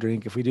beverages to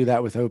drink. If we do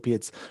that with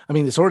opiates, I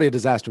mean, it's already a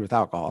disaster with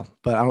alcohol,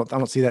 but I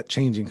don't see that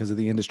changing because of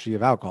the industry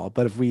of alcohol.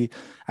 But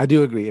I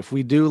do agree, if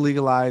we do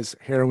legalize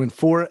heroin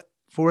for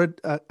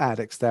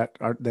addicts that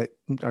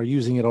are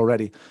using it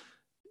already,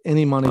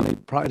 any money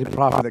profit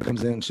that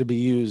comes in should be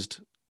used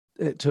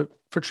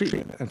for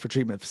treatment and for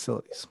treatment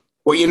facilities.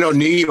 Well,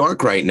 New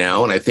York right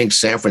now, and I think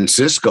San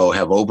Francisco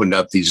have opened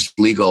up these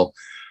legal,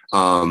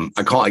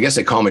 I guess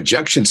they call them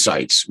ejection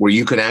sites, where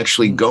you can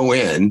actually go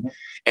in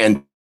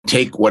and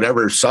take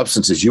whatever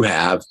substances you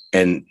have.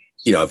 And,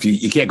 if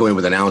you can't go in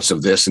with an ounce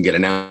of this and get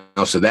an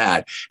ounce of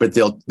that, but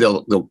they'll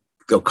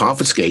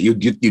confiscate you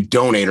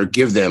donate or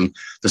give them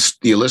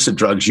the illicit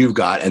drugs you've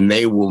got, and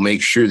they will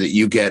make sure that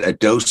you get a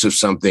dose of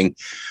something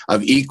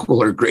of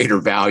equal or greater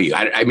value.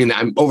 I mean,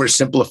 I'm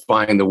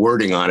oversimplifying the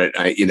wording on it,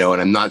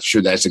 and I'm not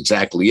sure that's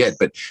exactly it,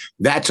 but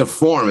that's a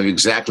form of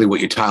exactly what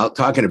you're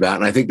talking about.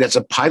 And I think that's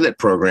a pilot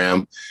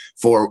program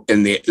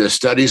and the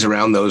studies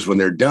around those, when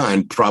they're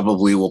done,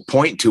 probably will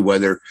point to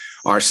whether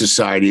our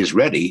society is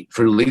ready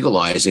for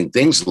legalizing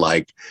things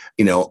like,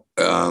 but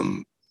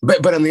on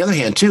the other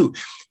hand too,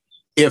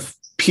 if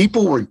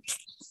people were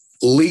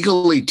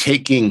legally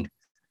taking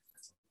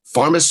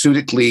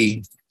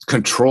pharmaceutically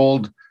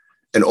controlled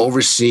and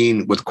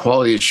overseen with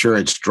quality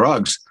assurance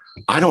drugs,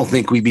 I don't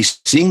think we'd be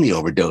seeing the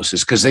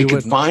overdoses, because they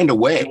could find a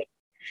way.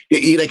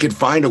 They could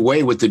find a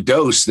way with the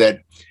dose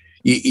that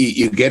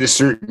you get a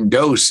certain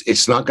dose.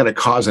 It's not going to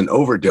cause an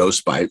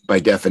overdose by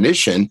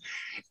definition,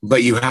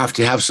 but you have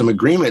to have some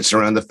agreements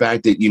around the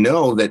fact that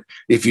that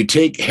if you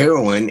take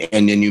heroin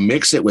and then you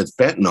mix it with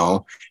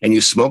fentanyl and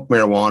you smoke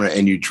marijuana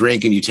and you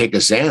drink and you take a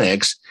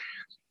Xanax,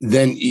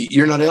 then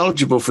you're not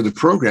eligible for the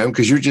program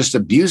because you're just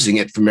abusing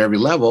it from every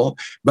level.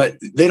 But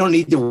they don't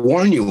need to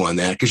warn you on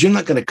that, because you're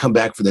not going to come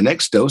back for the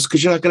next dose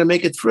because you're not going to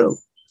make it through.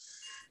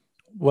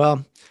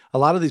 Well, a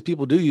lot of these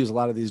people do use a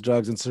lot of these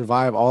drugs and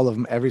survive all of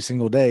them every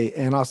single day.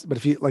 And also, but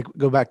if you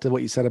go back to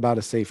what you said about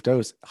a safe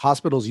dose,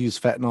 hospitals use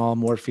fentanyl,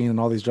 morphine, and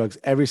all these drugs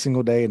every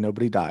single day, and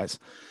nobody dies.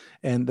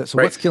 And so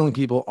What's killing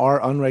people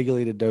are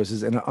unregulated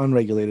doses in an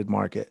unregulated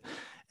market.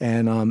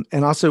 And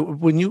also,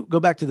 when you go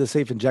back to the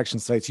safe injection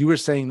sites, you were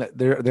saying that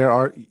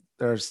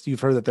you've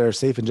heard that there are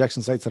safe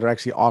injection sites that are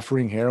actually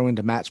offering heroin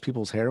to match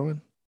people's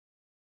heroin.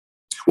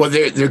 Well,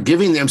 they're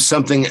giving them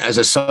something as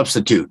a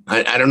substitute.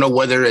 I don't know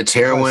whether it's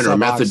heroin or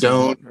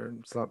methadone or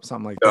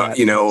something like that.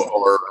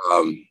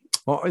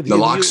 Or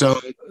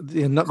naloxone.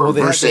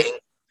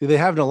 They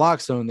have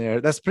naloxone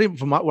there. That's pretty,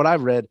 from what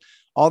I've read,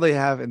 all they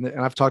have, and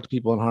I've talked to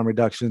people in harm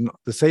reduction,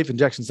 the safe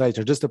injection sites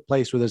are just a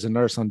place where there's a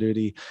nurse on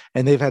duty,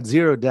 and they've had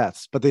 0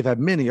 deaths, but they've had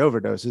many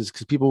overdoses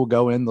because people will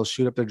go in, they'll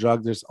shoot up their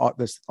drug. There's all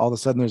of a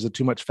sudden there's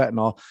too much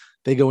fentanyl.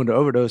 They go into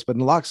overdose, but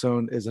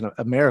naloxone is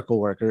a miracle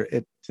worker.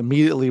 It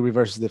immediately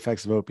reverses the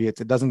effects of opiates.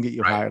 It doesn't get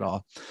you high at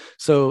all.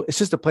 So it's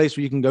just a place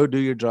where you can go do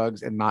your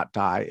drugs and not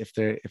die if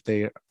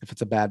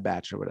it's a bad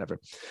batch or whatever.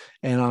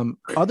 And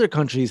other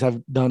countries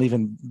have done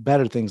even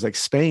better things, like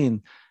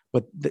Spain.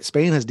 But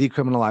Spain has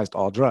decriminalized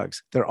all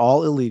drugs. They're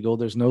all illegal.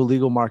 There's no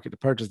legal market to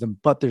purchase them,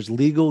 but there's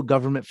legal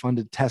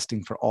government-funded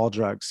testing for all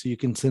drugs. So you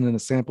can send in a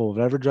sample of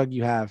whatever drug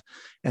you have,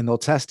 and they'll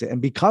test it. And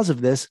because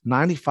of this,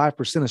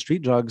 95% of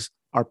street drugs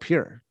are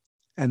pure.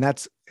 And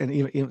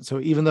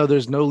even though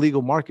there's no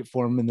legal market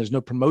for them and there's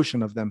no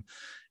promotion of them,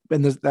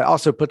 and that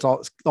also puts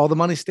all the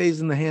money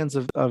stays in the hands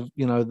of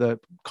the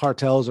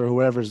cartels or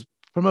whoever's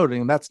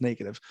promoting, and that's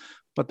negative.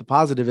 But the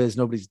positive is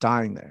nobody's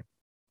dying there.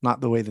 Not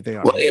the way that they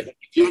are. Well, if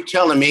you're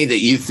telling me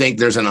that you think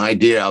there's an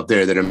idea out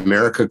there that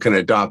America can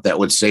adopt that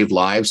would save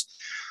lives,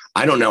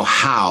 I don't know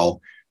how,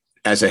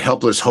 as a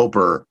hopeless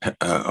helper,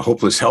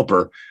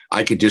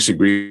 I could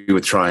disagree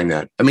with trying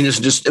that. I mean,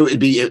 it would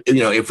be,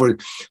 if we're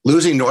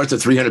losing north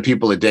of 300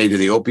 people a day to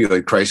the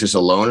opioid crisis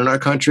alone in our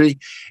country,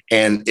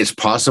 and it's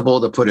possible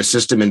to put a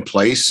system in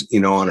place,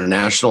 on a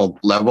national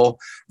level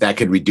that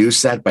could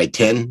reduce that by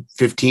 10,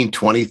 15,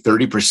 20,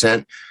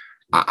 30%,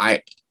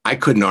 I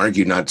couldn't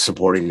argue not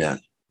supporting that.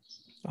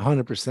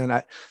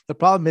 100%. The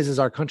problem is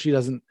our country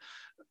doesn't,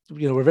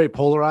 we're very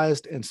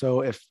polarized. And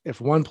so if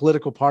one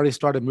political party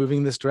started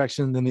moving this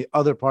direction, then the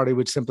other party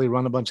would simply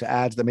run a bunch of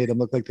ads that made them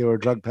look like they were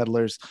drug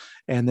peddlers,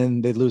 and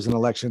then they'd lose an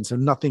election. So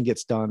nothing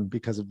gets done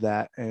because of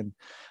that. And,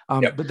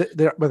 but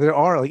there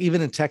are, like,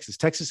 even in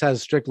Texas has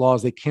strict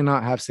laws. They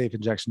cannot have safe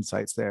injection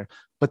sites there,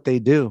 but they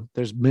do.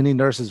 There's many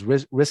nurses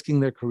risking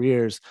their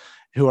careers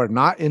who are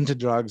not into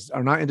drugs,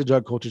 are not into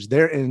drug cultures.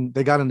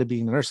 They got into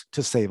being a nurse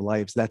to save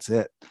lives. That's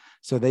it.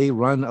 So they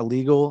run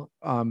illegal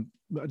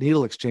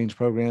needle exchange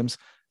programs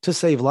to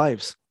save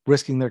lives,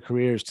 risking their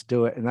careers to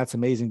do it. And that's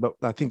amazing. But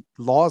I think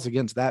laws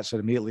against that should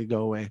immediately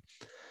go away.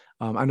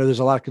 I know there's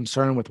a lot of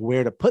concern with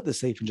where to put the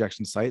safe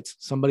injection sites.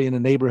 Somebody in a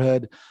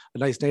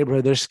nice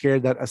neighborhood, they're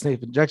scared that a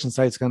safe injection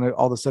site is going to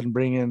all of a sudden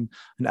bring in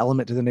an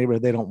element to the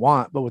neighborhood they don't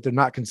want. But what they're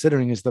not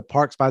considering is the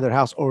parks by their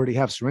house already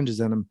have syringes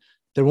in them.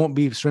 There won't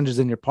be syringes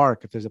in your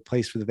park if there's a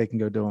place where they can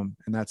go do them.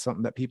 And that's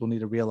something that people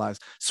need to realize.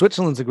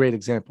 Switzerland's a great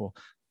example.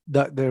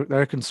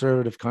 They're a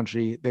conservative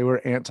country. They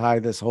were anti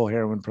this whole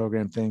heroin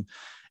program thing.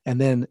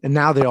 And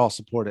now they all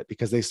support it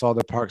because they saw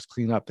their parks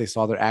clean up. They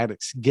saw their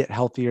addicts get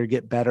healthier,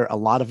 get better. A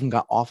lot of them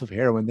got off of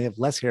heroin. They have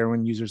less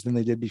heroin users than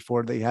they did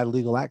before they had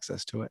legal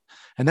access to it.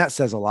 And that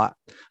says a lot.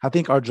 I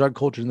think our drug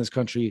culture in this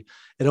country,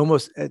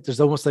 there's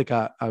almost like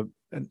a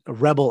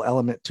rebel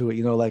element to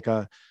it, like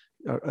a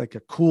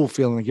cool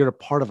feeling, like you're a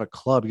part of a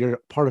club, you're a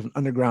part of an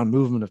underground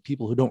movement of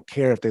people who don't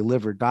care if they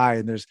live or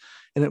die.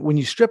 And when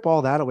you strip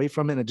all that away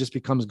from it, and it just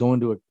becomes going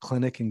to a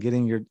clinic and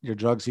getting your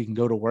drugs so you can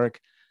go to work.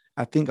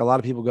 I think a lot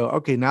of people go,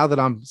 okay, now that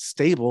I'm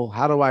stable,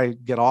 how do I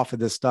get off of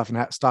this stuff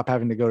and stop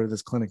having to go to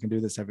this clinic and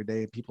do this every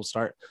day? And people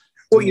start.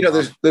 Well,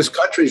 this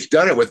country's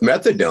done it with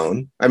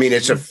methadone. I mean,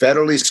 it's a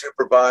federally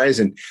supervised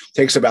and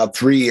takes about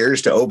 3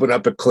 years to open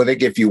up a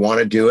clinic if you want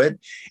to do it.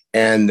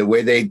 And the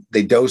way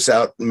they dose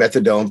out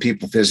methadone,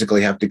 people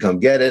physically have to come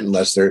get it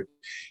unless they're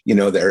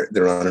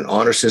on an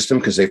honor system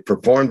because they've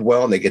performed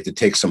well and they get to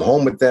take some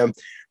home with them.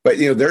 But,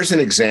 there's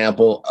an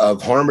example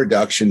of harm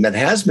reduction that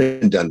has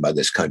been done by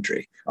this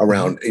country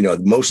around,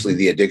 mostly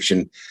the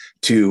addiction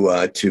to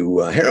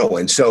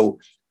heroin. So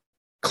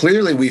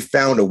clearly we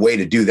found a way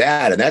to do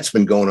that. And that's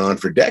been going on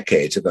for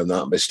decades, if I'm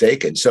not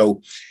mistaken.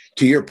 So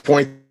to your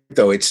point,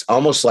 though, it's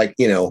almost like,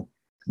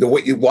 the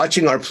way you're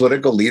watching our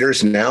political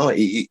leaders now,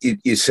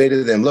 you say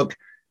to them, look,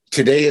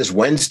 today is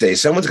Wednesday.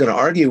 Someone's going to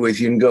argue with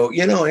you and go,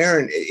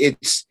 Aaron,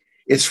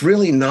 it's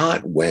really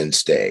not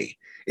Wednesday.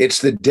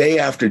 It's the day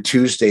after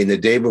Tuesday and the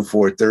day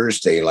before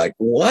Thursday. Like,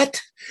 what?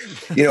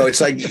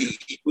 It's like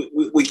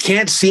we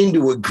can't seem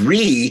to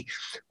agree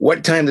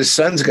what time the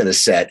sun's going to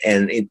set.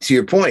 And to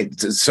your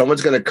point,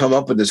 someone's going to come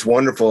up with this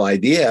wonderful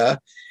idea.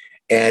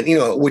 And,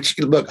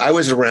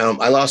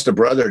 I lost a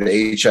brother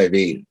to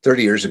HIV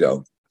 30 years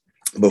ago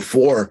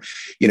before,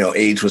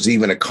 AIDS was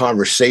even a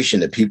conversation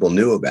that people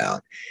knew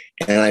about.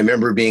 And I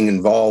remember being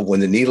involved when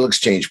the needle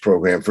exchange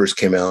program first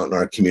came out in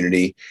our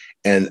community.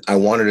 And I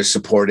wanted to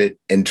support it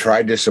and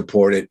tried to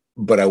support it,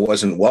 but I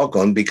wasn't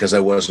welcome because I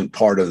wasn't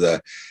part of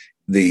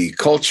the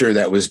culture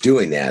that was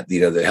doing that, the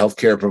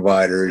healthcare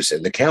providers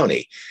and the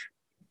county.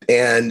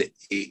 And,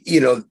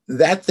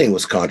 that thing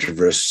was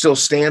controversial, still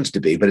stands to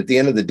be. But at the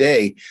end of the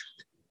day,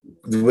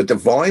 with the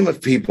volume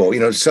of people,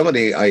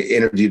 somebody I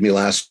interviewed me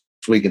last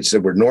week and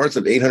said we're north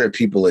of 800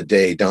 people a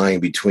day dying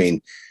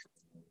between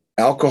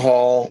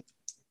alcohol,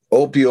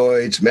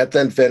 opioids,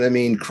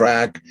 methamphetamine,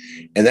 crack,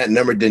 and that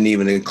number didn't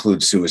even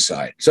include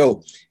suicide.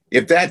 So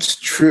if that's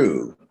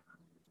true,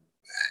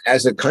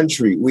 as a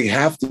country, we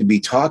have to be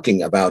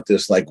talking about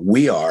this like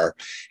we are,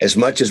 as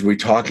much as we're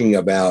talking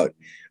about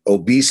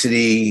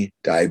obesity,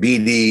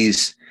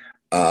 diabetes,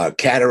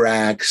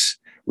 cataracts,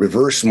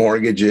 reverse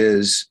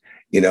mortgages,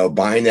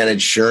 buying that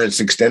insurance,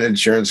 extended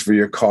insurance for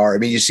your car. I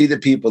mean, you see the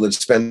people that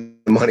spend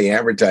money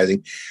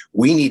advertising.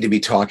 We need to be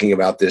talking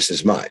about this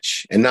as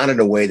much, and not in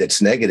a way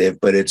that's negative,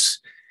 but it's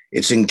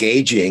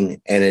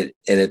engaging, and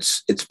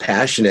it's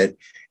passionate,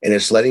 and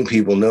it's letting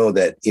people know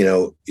that,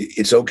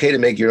 it's okay to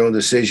make your own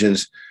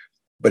decisions,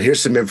 but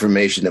here's some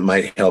information that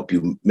might help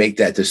you make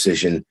that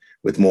decision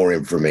with more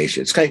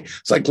information. It's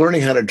like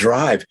learning how to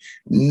drive.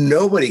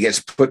 Nobody gets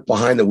put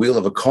behind the wheel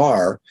of a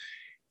car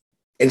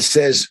and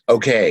says,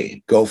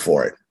 okay, go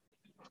for it.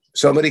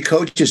 Somebody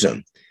coaches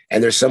them,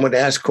 and there's someone to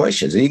ask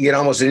questions, and you can get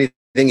almost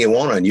anything you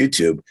want on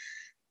YouTube,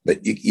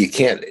 but you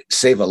can't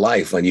save a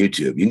life on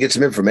YouTube. You can get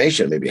some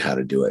information, maybe how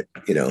to do it,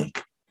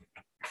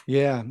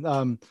 Yeah.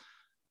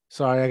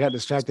 Sorry, I got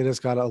distracted. I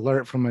just got an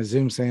alert from my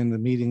Zoom saying the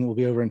meeting will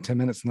be over in 10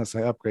 minutes unless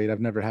I upgrade. I've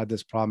never had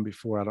this problem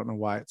before. I don't know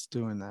why it's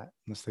doing that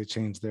unless they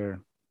change their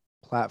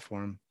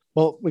platform.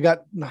 Well, we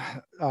got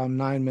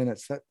 9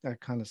 minutes. That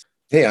kind of.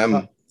 Hey, I'm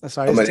an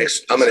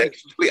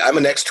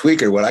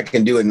ex-tweaker. What I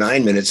can do in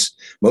 9 minutes,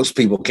 most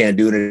people can't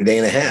do it in a day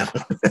and a half.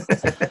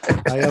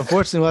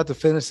 Unfortunately, we'll have to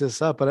finish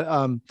this up, but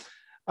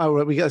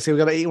we got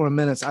 8 more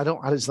minutes.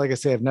 Like I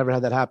say, I've never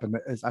had that happen.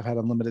 I've had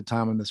unlimited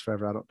time on this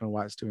forever. I don't know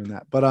why it's doing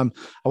that. But I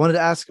wanted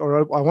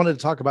to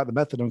talk about the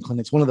methadone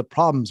clinics. One of the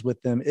problems with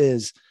them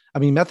is,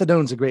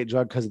 methadone is a great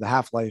drug because of the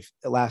half-life.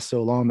 It lasts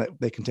so long that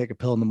they can take a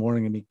pill in the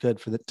morning and be good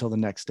till the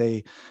next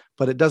day.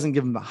 But it doesn't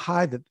give them the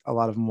high that a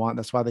lot of them want.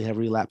 That's why they have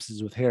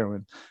relapses with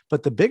heroin.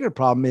 But the bigger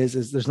problem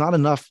is there's not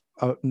enough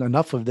of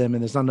them,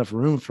 and there's not enough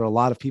room for a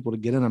lot of people to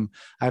get in them.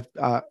 I've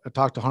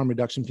talked to harm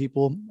reduction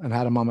people and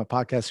had them on my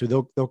podcast who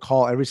they'll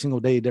call every single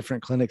day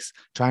different clinics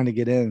trying to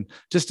get in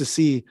just to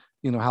see,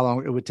 how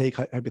long it would take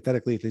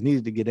hypothetically if they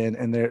needed to get in,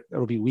 and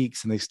it'll be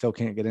weeks and they still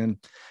can't get in.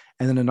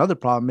 And then another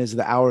problem is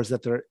the hours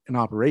that they're in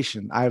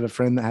operation. I have a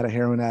friend that had a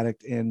heroin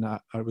addict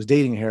was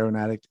dating a heroin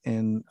addict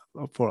in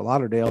Fort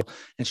Lauderdale,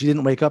 and she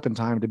didn't wake up in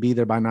time to be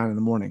there by 9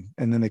 a.m.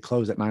 And then they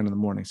closed at 9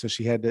 a.m. So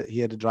he had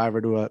to drive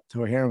her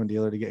to a heroin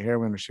dealer to get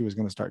heroin, or she was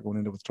going to start going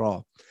into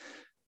withdrawal.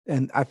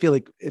 And I feel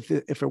like if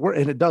it works,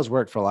 and it does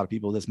work for a lot of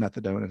people, this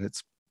methadone, and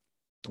it's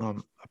a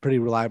pretty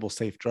reliable,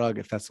 safe drug,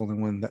 if that's the only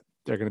one that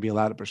they're going to be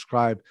allowed to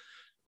prescribe.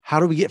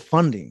 How do we get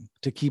funding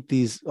to keep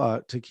these,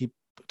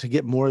 to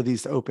get more of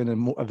these open and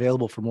more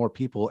available for more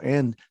people,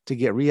 and to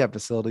get rehab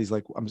facilities?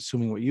 Like I'm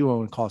assuming what you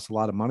own costs a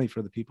lot of money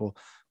for the people.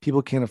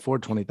 People can't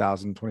afford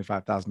 $20,000,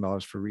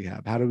 $25,000 for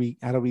rehab. How do we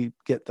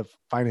get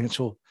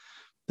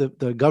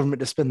the government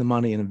to spend the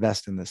money and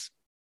invest in this?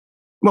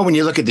 Well, when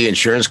you look at the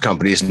insurance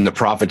companies and the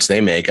profits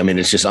they make,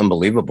 it's just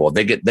unbelievable.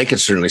 They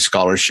could certainly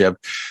scholarship,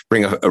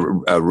 bring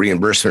a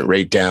reimbursement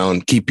rate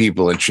down, keep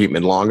people in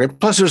treatment longer.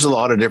 Plus, there's a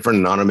lot of different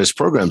anonymous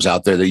programs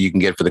out there that you can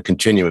get for the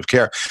continuum of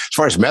care. As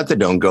far as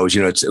methadone goes,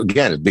 it's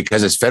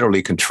because it's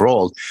federally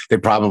controlled.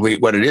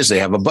 They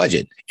have a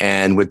budget,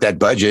 and with that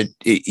budget,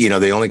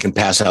 they only can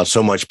pass out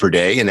so much per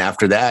day. And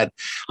after that,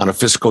 on a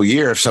fiscal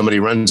year, if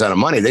somebody runs out of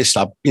money, they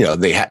stop.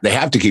 They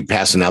have to keep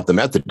passing out the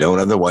methadone.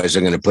 Otherwise,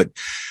 they're going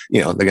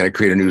to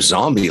create a new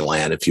zombie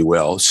land, if you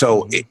will.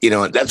 So,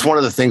 that's one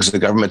of the things the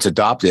government's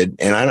adopted.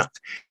 And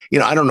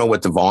I don't know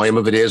what the volume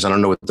of it is. I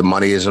don't know what the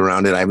money is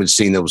around it. I haven't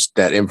seen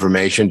that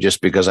information,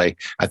 just because I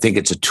think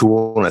it's a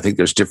tool, and I think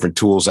there's different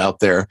tools out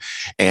there.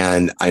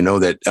 And I know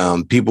that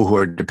people who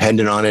are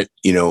dependent on it,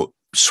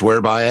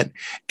 swear by it.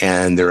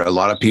 And there are a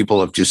lot of people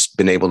who have just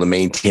been able to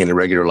maintain a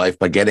regular life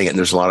by getting it. And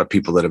there's a lot of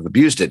people that have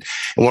abused it.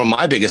 And one of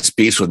my biggest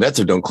beefs with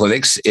methadone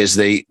clinics is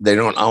they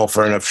don't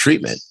offer enough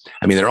treatment.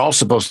 They're all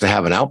supposed to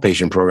have an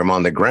outpatient program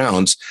on the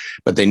grounds,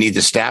 but they need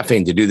the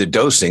staffing to do the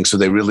dosing. So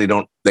they really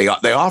don't, they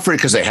offer it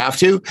because they have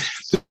to.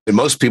 And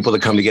most people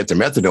that come to get their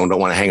methadone don't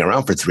want to hang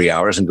around for 3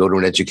 hours and go to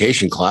an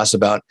education class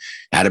about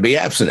how to be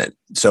abstinent.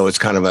 So it's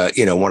kind of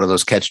one of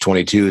those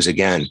catch-22s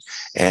again.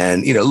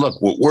 And,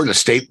 look, we're in a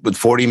state with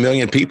 40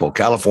 million people.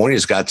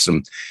 California's got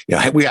some,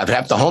 we have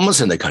half the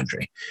homeless in the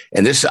country.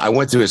 And this I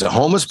went through as a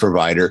homeless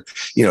provider,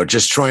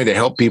 just trying to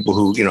help people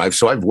who,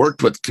 I've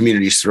worked with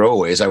communities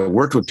throwaways. I've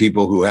worked with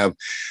people who have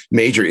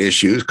major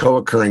issues,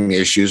 co-occurring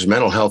issues,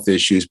 mental health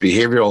issues,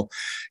 behavioral,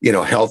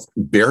 health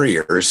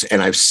barriers.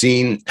 And I've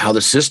seen how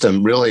the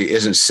system really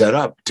isn't set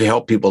up to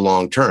help people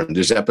long-term.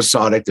 There's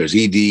episodic, there's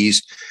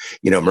EDs,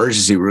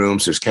 emergency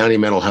rooms, there's county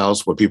mental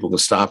health where people can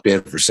stop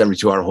in for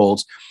 72-hour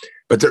holds.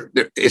 But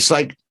it's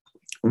like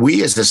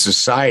we as a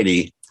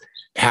society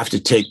have to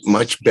take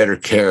much better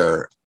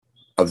care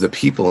of the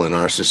people in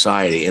our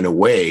society in a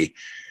way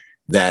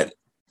that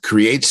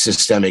creates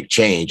systemic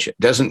change,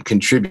 doesn't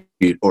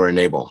contribute or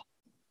enable.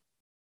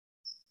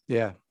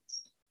 Yeah.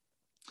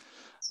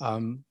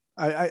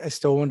 I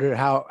still wonder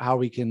how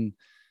we can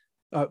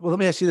Well, let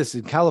me ask you this: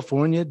 in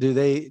California,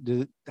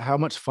 how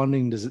much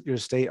funding does your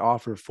state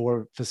offer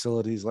for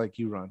facilities like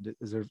you run?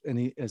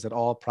 Is it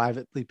all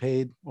privately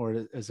paid,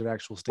 or is there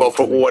actual state? Well,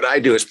 for what I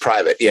do is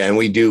private. Yeah. And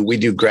we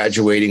do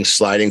graduating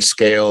sliding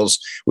scales.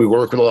 We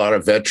work with a lot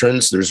of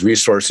veterans. There's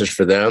resources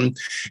for them.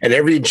 And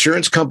every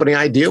insurance company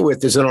I deal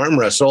with is an arm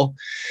wrestle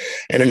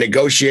and a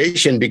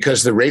negotiation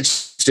because the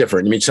rates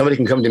different. I mean, somebody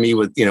can come to me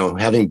with,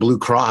 having Blue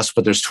Cross,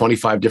 but there's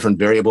 25 different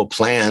variable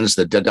plans.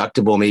 The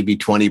deductible may be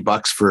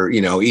 $20 for,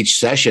 each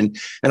session.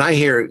 And I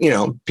hear,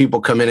 people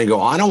come in and go,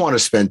 I don't want to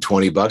spend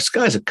 $20.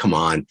 Guys, come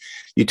on.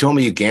 You told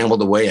me you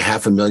gambled away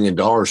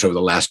 $500,000 over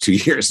the last 2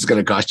 years. It's going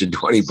to cost you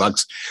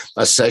 $20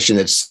 a session.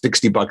 That's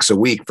 $60 a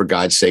week. For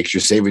God's sakes,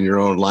 you're saving your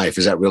own life.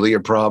 Is that really your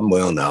problem?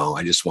 Well, no,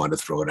 I just wanted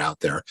to throw it out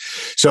there.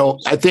 So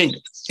I think,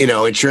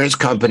 insurance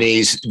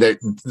companies,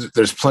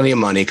 there's plenty of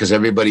money because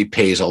everybody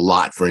pays a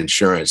lot for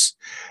insurance,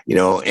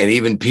 and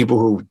even people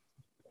who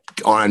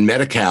are on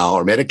Medi-Cal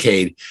or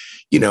Medicaid,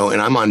 and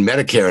I'm on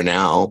Medicare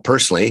now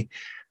personally.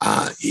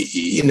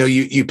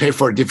 You pay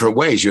for it different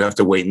ways. You have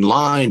to wait in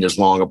line. There's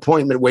long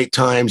appointment wait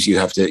times. You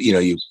have to,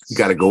 you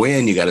got to go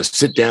in, you got to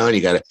sit down,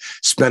 you got to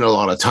spend a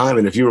lot of time.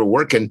 And if you were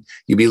working,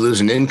 you'd be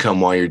losing income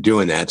while you're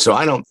doing that. So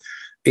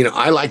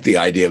I like the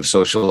idea of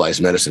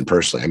socialized medicine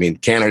personally. I mean,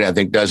 Canada, I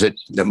think, does it.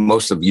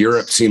 Most of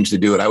Europe seems to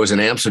do it. I was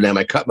in Amsterdam.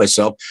 I cut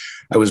myself.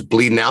 I was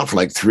bleeding out for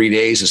like 3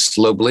 days, a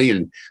slow bleed.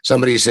 And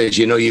somebody says,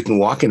 you can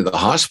walk into the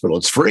hospital.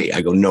 It's free. I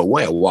go, no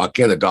way. I walk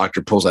in. The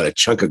doctor pulls out a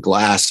chunk of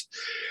glass.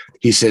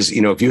 He says,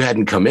 if you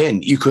hadn't come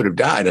in, you could have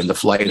died on the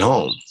flight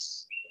home.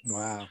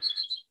 Wow.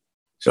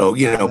 So,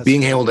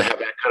 being able to have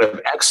that kind of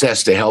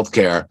access to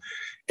healthcare,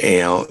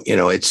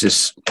 it's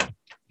just,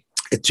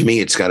 to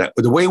me, it's got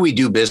the way we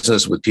do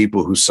business with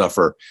people who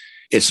suffer.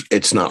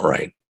 It's not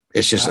right.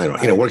 It's just,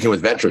 working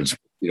with veterans,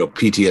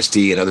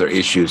 PTSD and other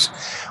issues,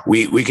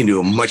 we can do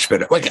a much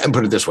better, and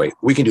put it this way,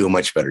 we can do a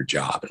much better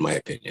job, in my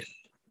opinion.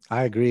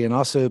 I agree. And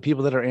also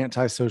people that are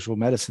anti-social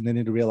medicine, they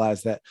need to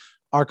realize that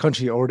our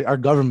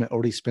government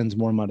already spends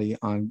more money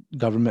on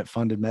government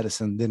funded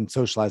medicine than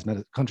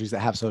countries that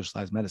have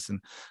socialized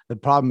medicine. The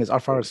problem is our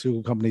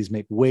pharmaceutical companies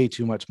make way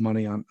too much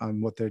money on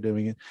what they're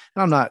doing.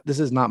 And this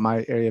is not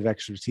my area of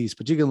expertise,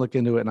 but you can look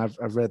into it. And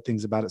I've read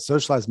things about it.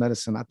 Socialized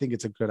medicine, I think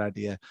it's a good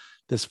idea.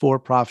 This for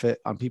profit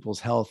on people's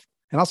health.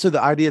 And also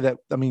the idea that,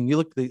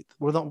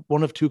 we're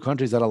one of two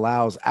countries that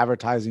allows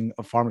advertising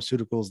of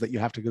pharmaceuticals that you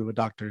have to go to a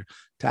doctor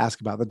to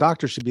ask about. The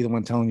doctor should be the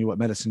one telling you what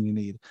medicine you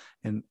need.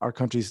 And our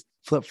country's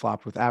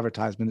flip-flop with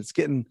advertisement. It's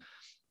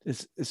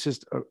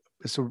just a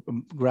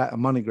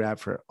money grab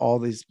for all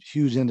these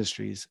huge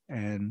industries.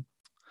 And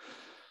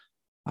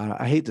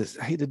I hate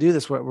to do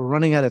this. We're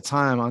running out of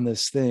time on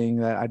this thing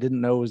that I didn't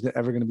know was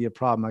ever going to be a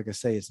problem. Like I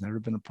say, it's never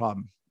been a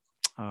problem.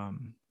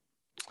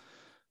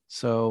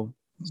 So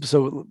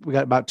we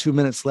got about 2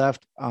 minutes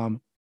left. Let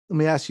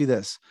me ask you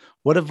this.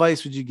 What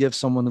advice would you give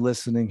someone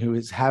listening who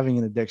is having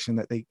an addiction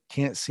that they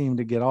can't seem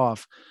to get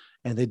off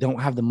and they don't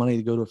have the money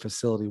to go to a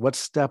facility? What's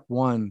step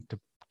one to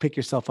pick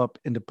yourself up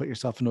and to put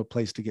yourself into a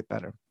place to get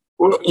better?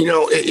 Well,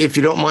 if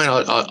you don't mind,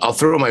 I'll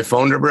throw my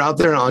phone number out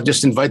there and I'll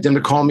just invite them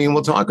to call me and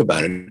we'll talk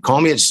about it.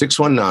 Call me at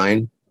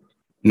 619-993-2738.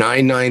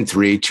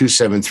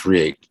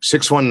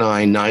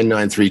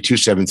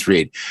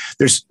 619-993-2738.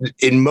 There's,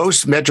 in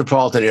most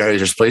metropolitan areas,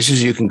 there's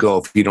places you can go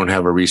if you don't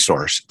have a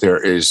resource.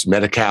 There is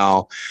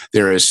Medi-Cal,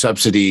 there is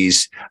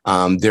subsidies,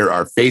 there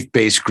are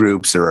faith-based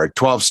groups, there are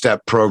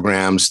 12-step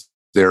programs.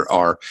 There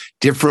are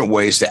different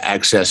ways to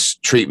access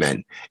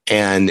treatment.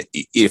 And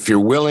if you're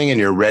willing and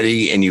you're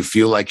ready and you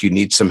feel like you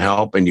need some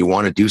help and you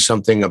want to do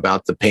something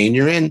about the pain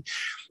you're in,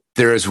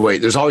 there's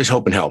always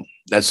hope and help.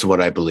 That's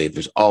what I believe.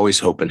 There's always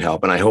hope and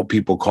help. And I hope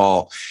people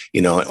call,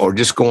 or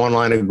just go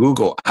online and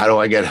Google, how do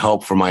I get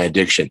help for my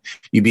addiction?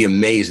 You'd be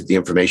amazed at the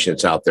information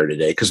that's out there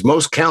today. Because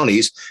most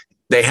counties,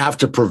 they have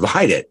to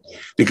provide it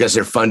because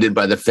they're funded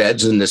by the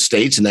feds and the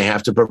states, and they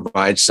have to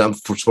provide some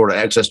sort of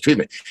access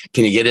treatment.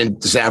 Can you get in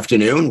this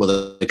afternoon?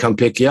 Will they come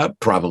pick you up?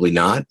 Probably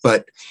not.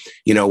 But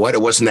you know what?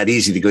 It wasn't that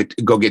easy to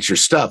go get your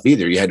stuff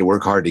either. You had to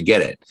work hard to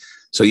get it.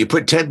 So you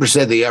put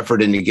 10% of the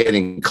effort into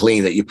getting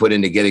clean that you put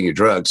into getting your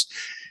drugs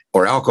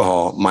or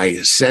alcohol. My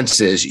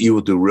sense is you will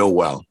do real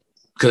well,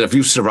 because if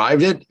you've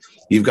survived it,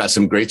 you've got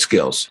some great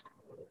skills.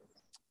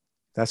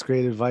 That's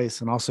great advice.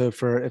 And also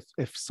for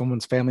if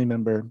someone's family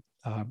member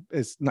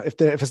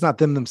if it's not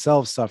them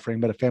themselves suffering,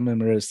 but a family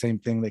member is the same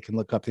thing, they can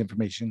look up the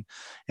information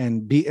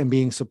and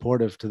being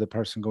supportive to the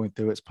person going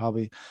through it's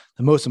probably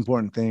the most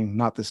important thing,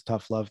 not this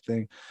tough love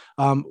thing.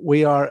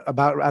 We are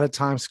about out of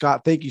time.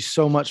 Scott, thank you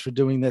so much for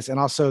doing this. And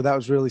also that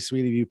was really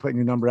sweet of you putting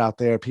your number out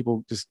there.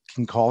 People just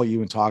can call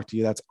you and talk to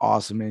you. That's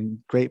awesome. And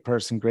great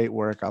person, great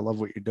work. I love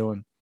what you're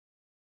doing.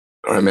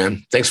 All right,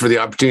 man. Thanks for the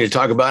opportunity to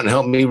talk about and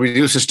help me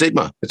reduce the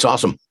stigma. It's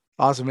awesome.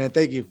 Awesome, man.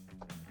 Thank you.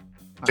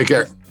 Take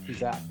care.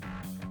 Peace out.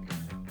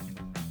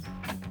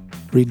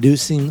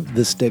 Reducing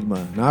the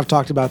stigma. Now, I've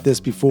talked about this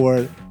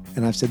before,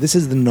 and I've said this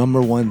is the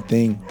number one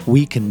thing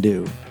we can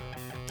do.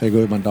 There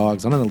go my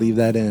dogs. I'm going to leave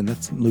that in.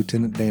 That's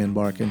Lieutenant Dan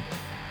barking.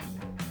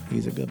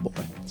 He's a good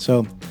boy.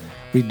 So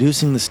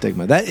reducing the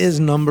stigma. That is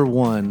number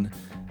one,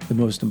 the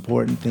most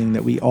important thing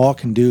that we all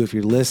can do. If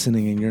you're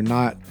listening and you're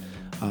not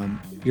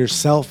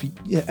yourself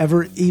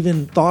ever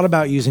even thought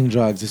about using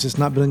drugs, it's just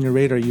not been on your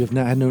radar, you have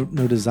not had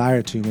no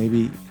desire to.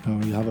 Maybe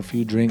you have a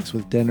few drinks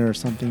with dinner or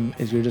something,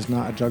 as you're just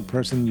not a drug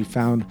person. You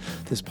found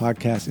this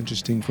podcast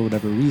interesting for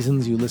whatever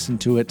reasons, you listen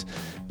to it.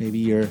 Maybe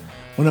you're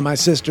one of my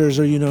sisters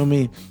or you know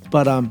me,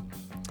 but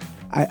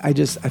I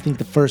think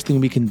the first thing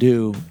we can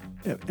do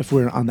if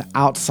we're on the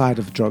outside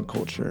of drug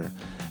culture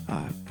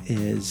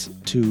is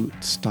to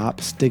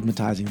stop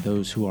stigmatizing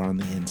those who are on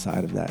the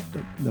inside of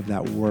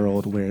that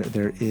world, where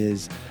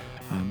there's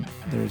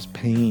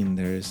pain,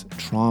 there's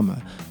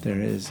trauma, there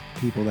is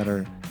people that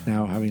are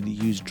now having to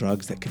use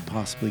drugs that could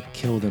possibly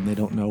kill them. They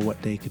don't know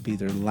what day could be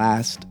their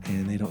last,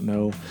 and they don't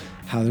know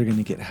how they're going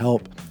to get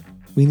help.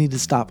 We need to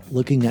stop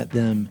looking at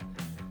them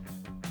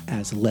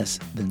as less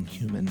than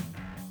human.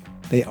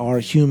 They are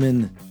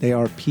human. They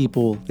are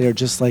people. They are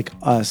just like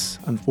us.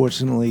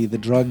 Unfortunately, the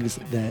drugs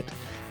that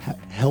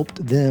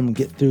helped them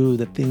get through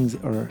the things,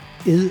 or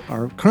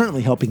are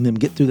currently helping them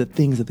get through the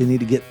things that they need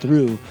to get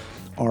through,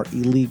 are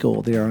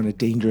illegal. They are on a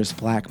dangerous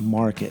black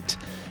market.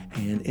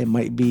 And it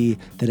might be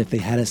that if they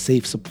had a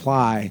safe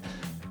supply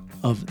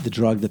of the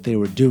drug that they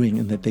were doing,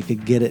 and that they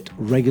could get it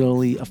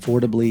regularly,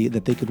 affordably,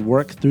 that they could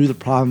work through the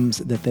problems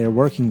that they're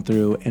working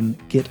through and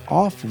get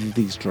off of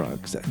these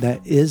drugs.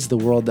 That is the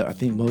world that I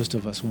think most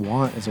of us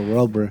want, is a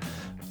world where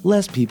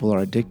less people are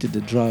addicted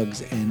to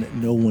drugs and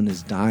no one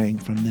is dying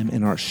from them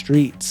in our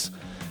streets.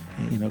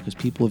 Because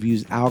people have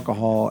used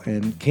alcohol,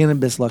 and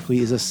cannabis, luckily,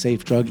 is a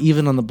safe drug.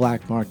 Even on the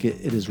black market,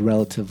 it is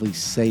relatively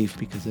safe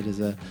because it is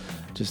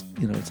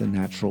it's a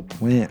natural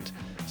plant.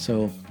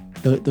 So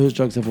those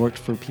drugs have worked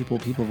for people.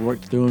 People have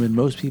worked through them, and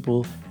most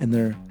people in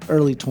their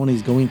early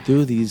 20s going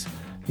through these,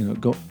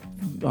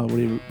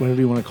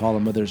 whatever you want to call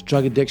them, whether it's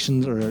drug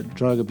addictions or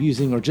drug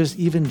abusing or just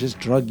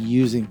drug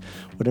using,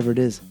 whatever it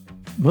is,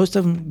 most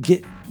of them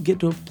get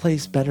to a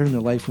place better in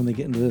their life when they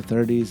get into their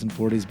 30s and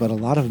 40s, but a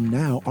lot of them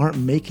now aren't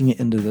making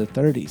it into their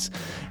 30s.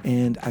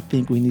 And I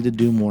think we need to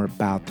do more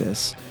about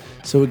this.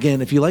 So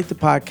again, if you like the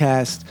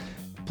podcast,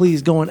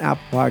 please go on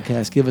Apple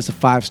Podcasts, give us a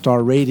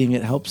 5-star rating.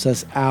 It helps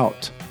us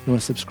out. If you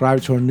want to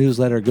subscribe to our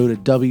newsletter, go to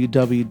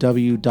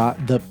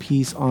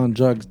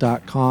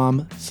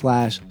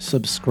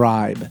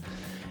www.thepeaceondrugs.com/subscribe.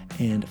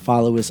 And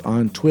follow us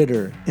on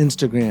Twitter,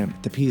 Instagram,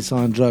 The Peace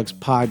on Drugs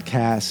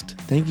Podcast.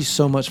 Thank you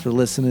so much for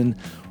listening.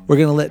 We're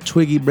going to let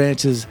Twiggy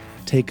Branches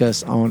take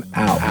us on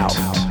out.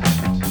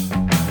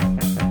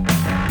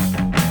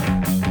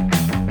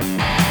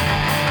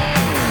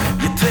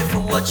 You pay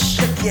for what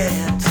you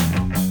get.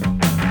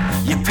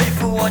 You pay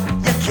for what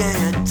you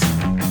get.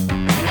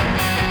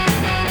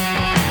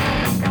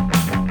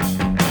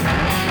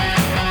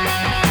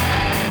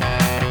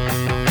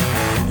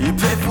 You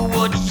pay for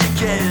what you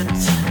get.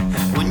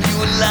 When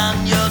you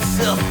align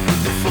yourself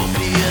with the 4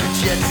 p.m.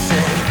 jet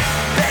set.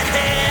 Bad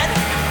head,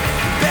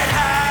 bad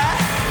high,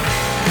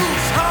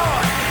 moves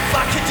hard,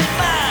 vodka did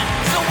mine.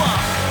 So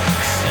I'm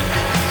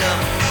sending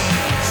love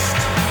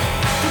east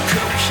through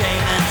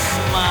cocaine and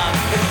smog,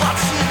 and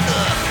watching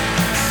the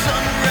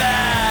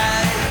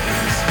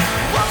sunrise,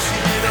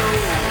 watching it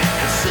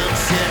over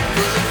Sunset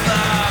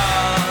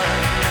Boulevard.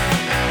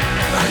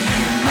 Are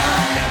you my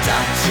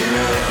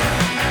doctor?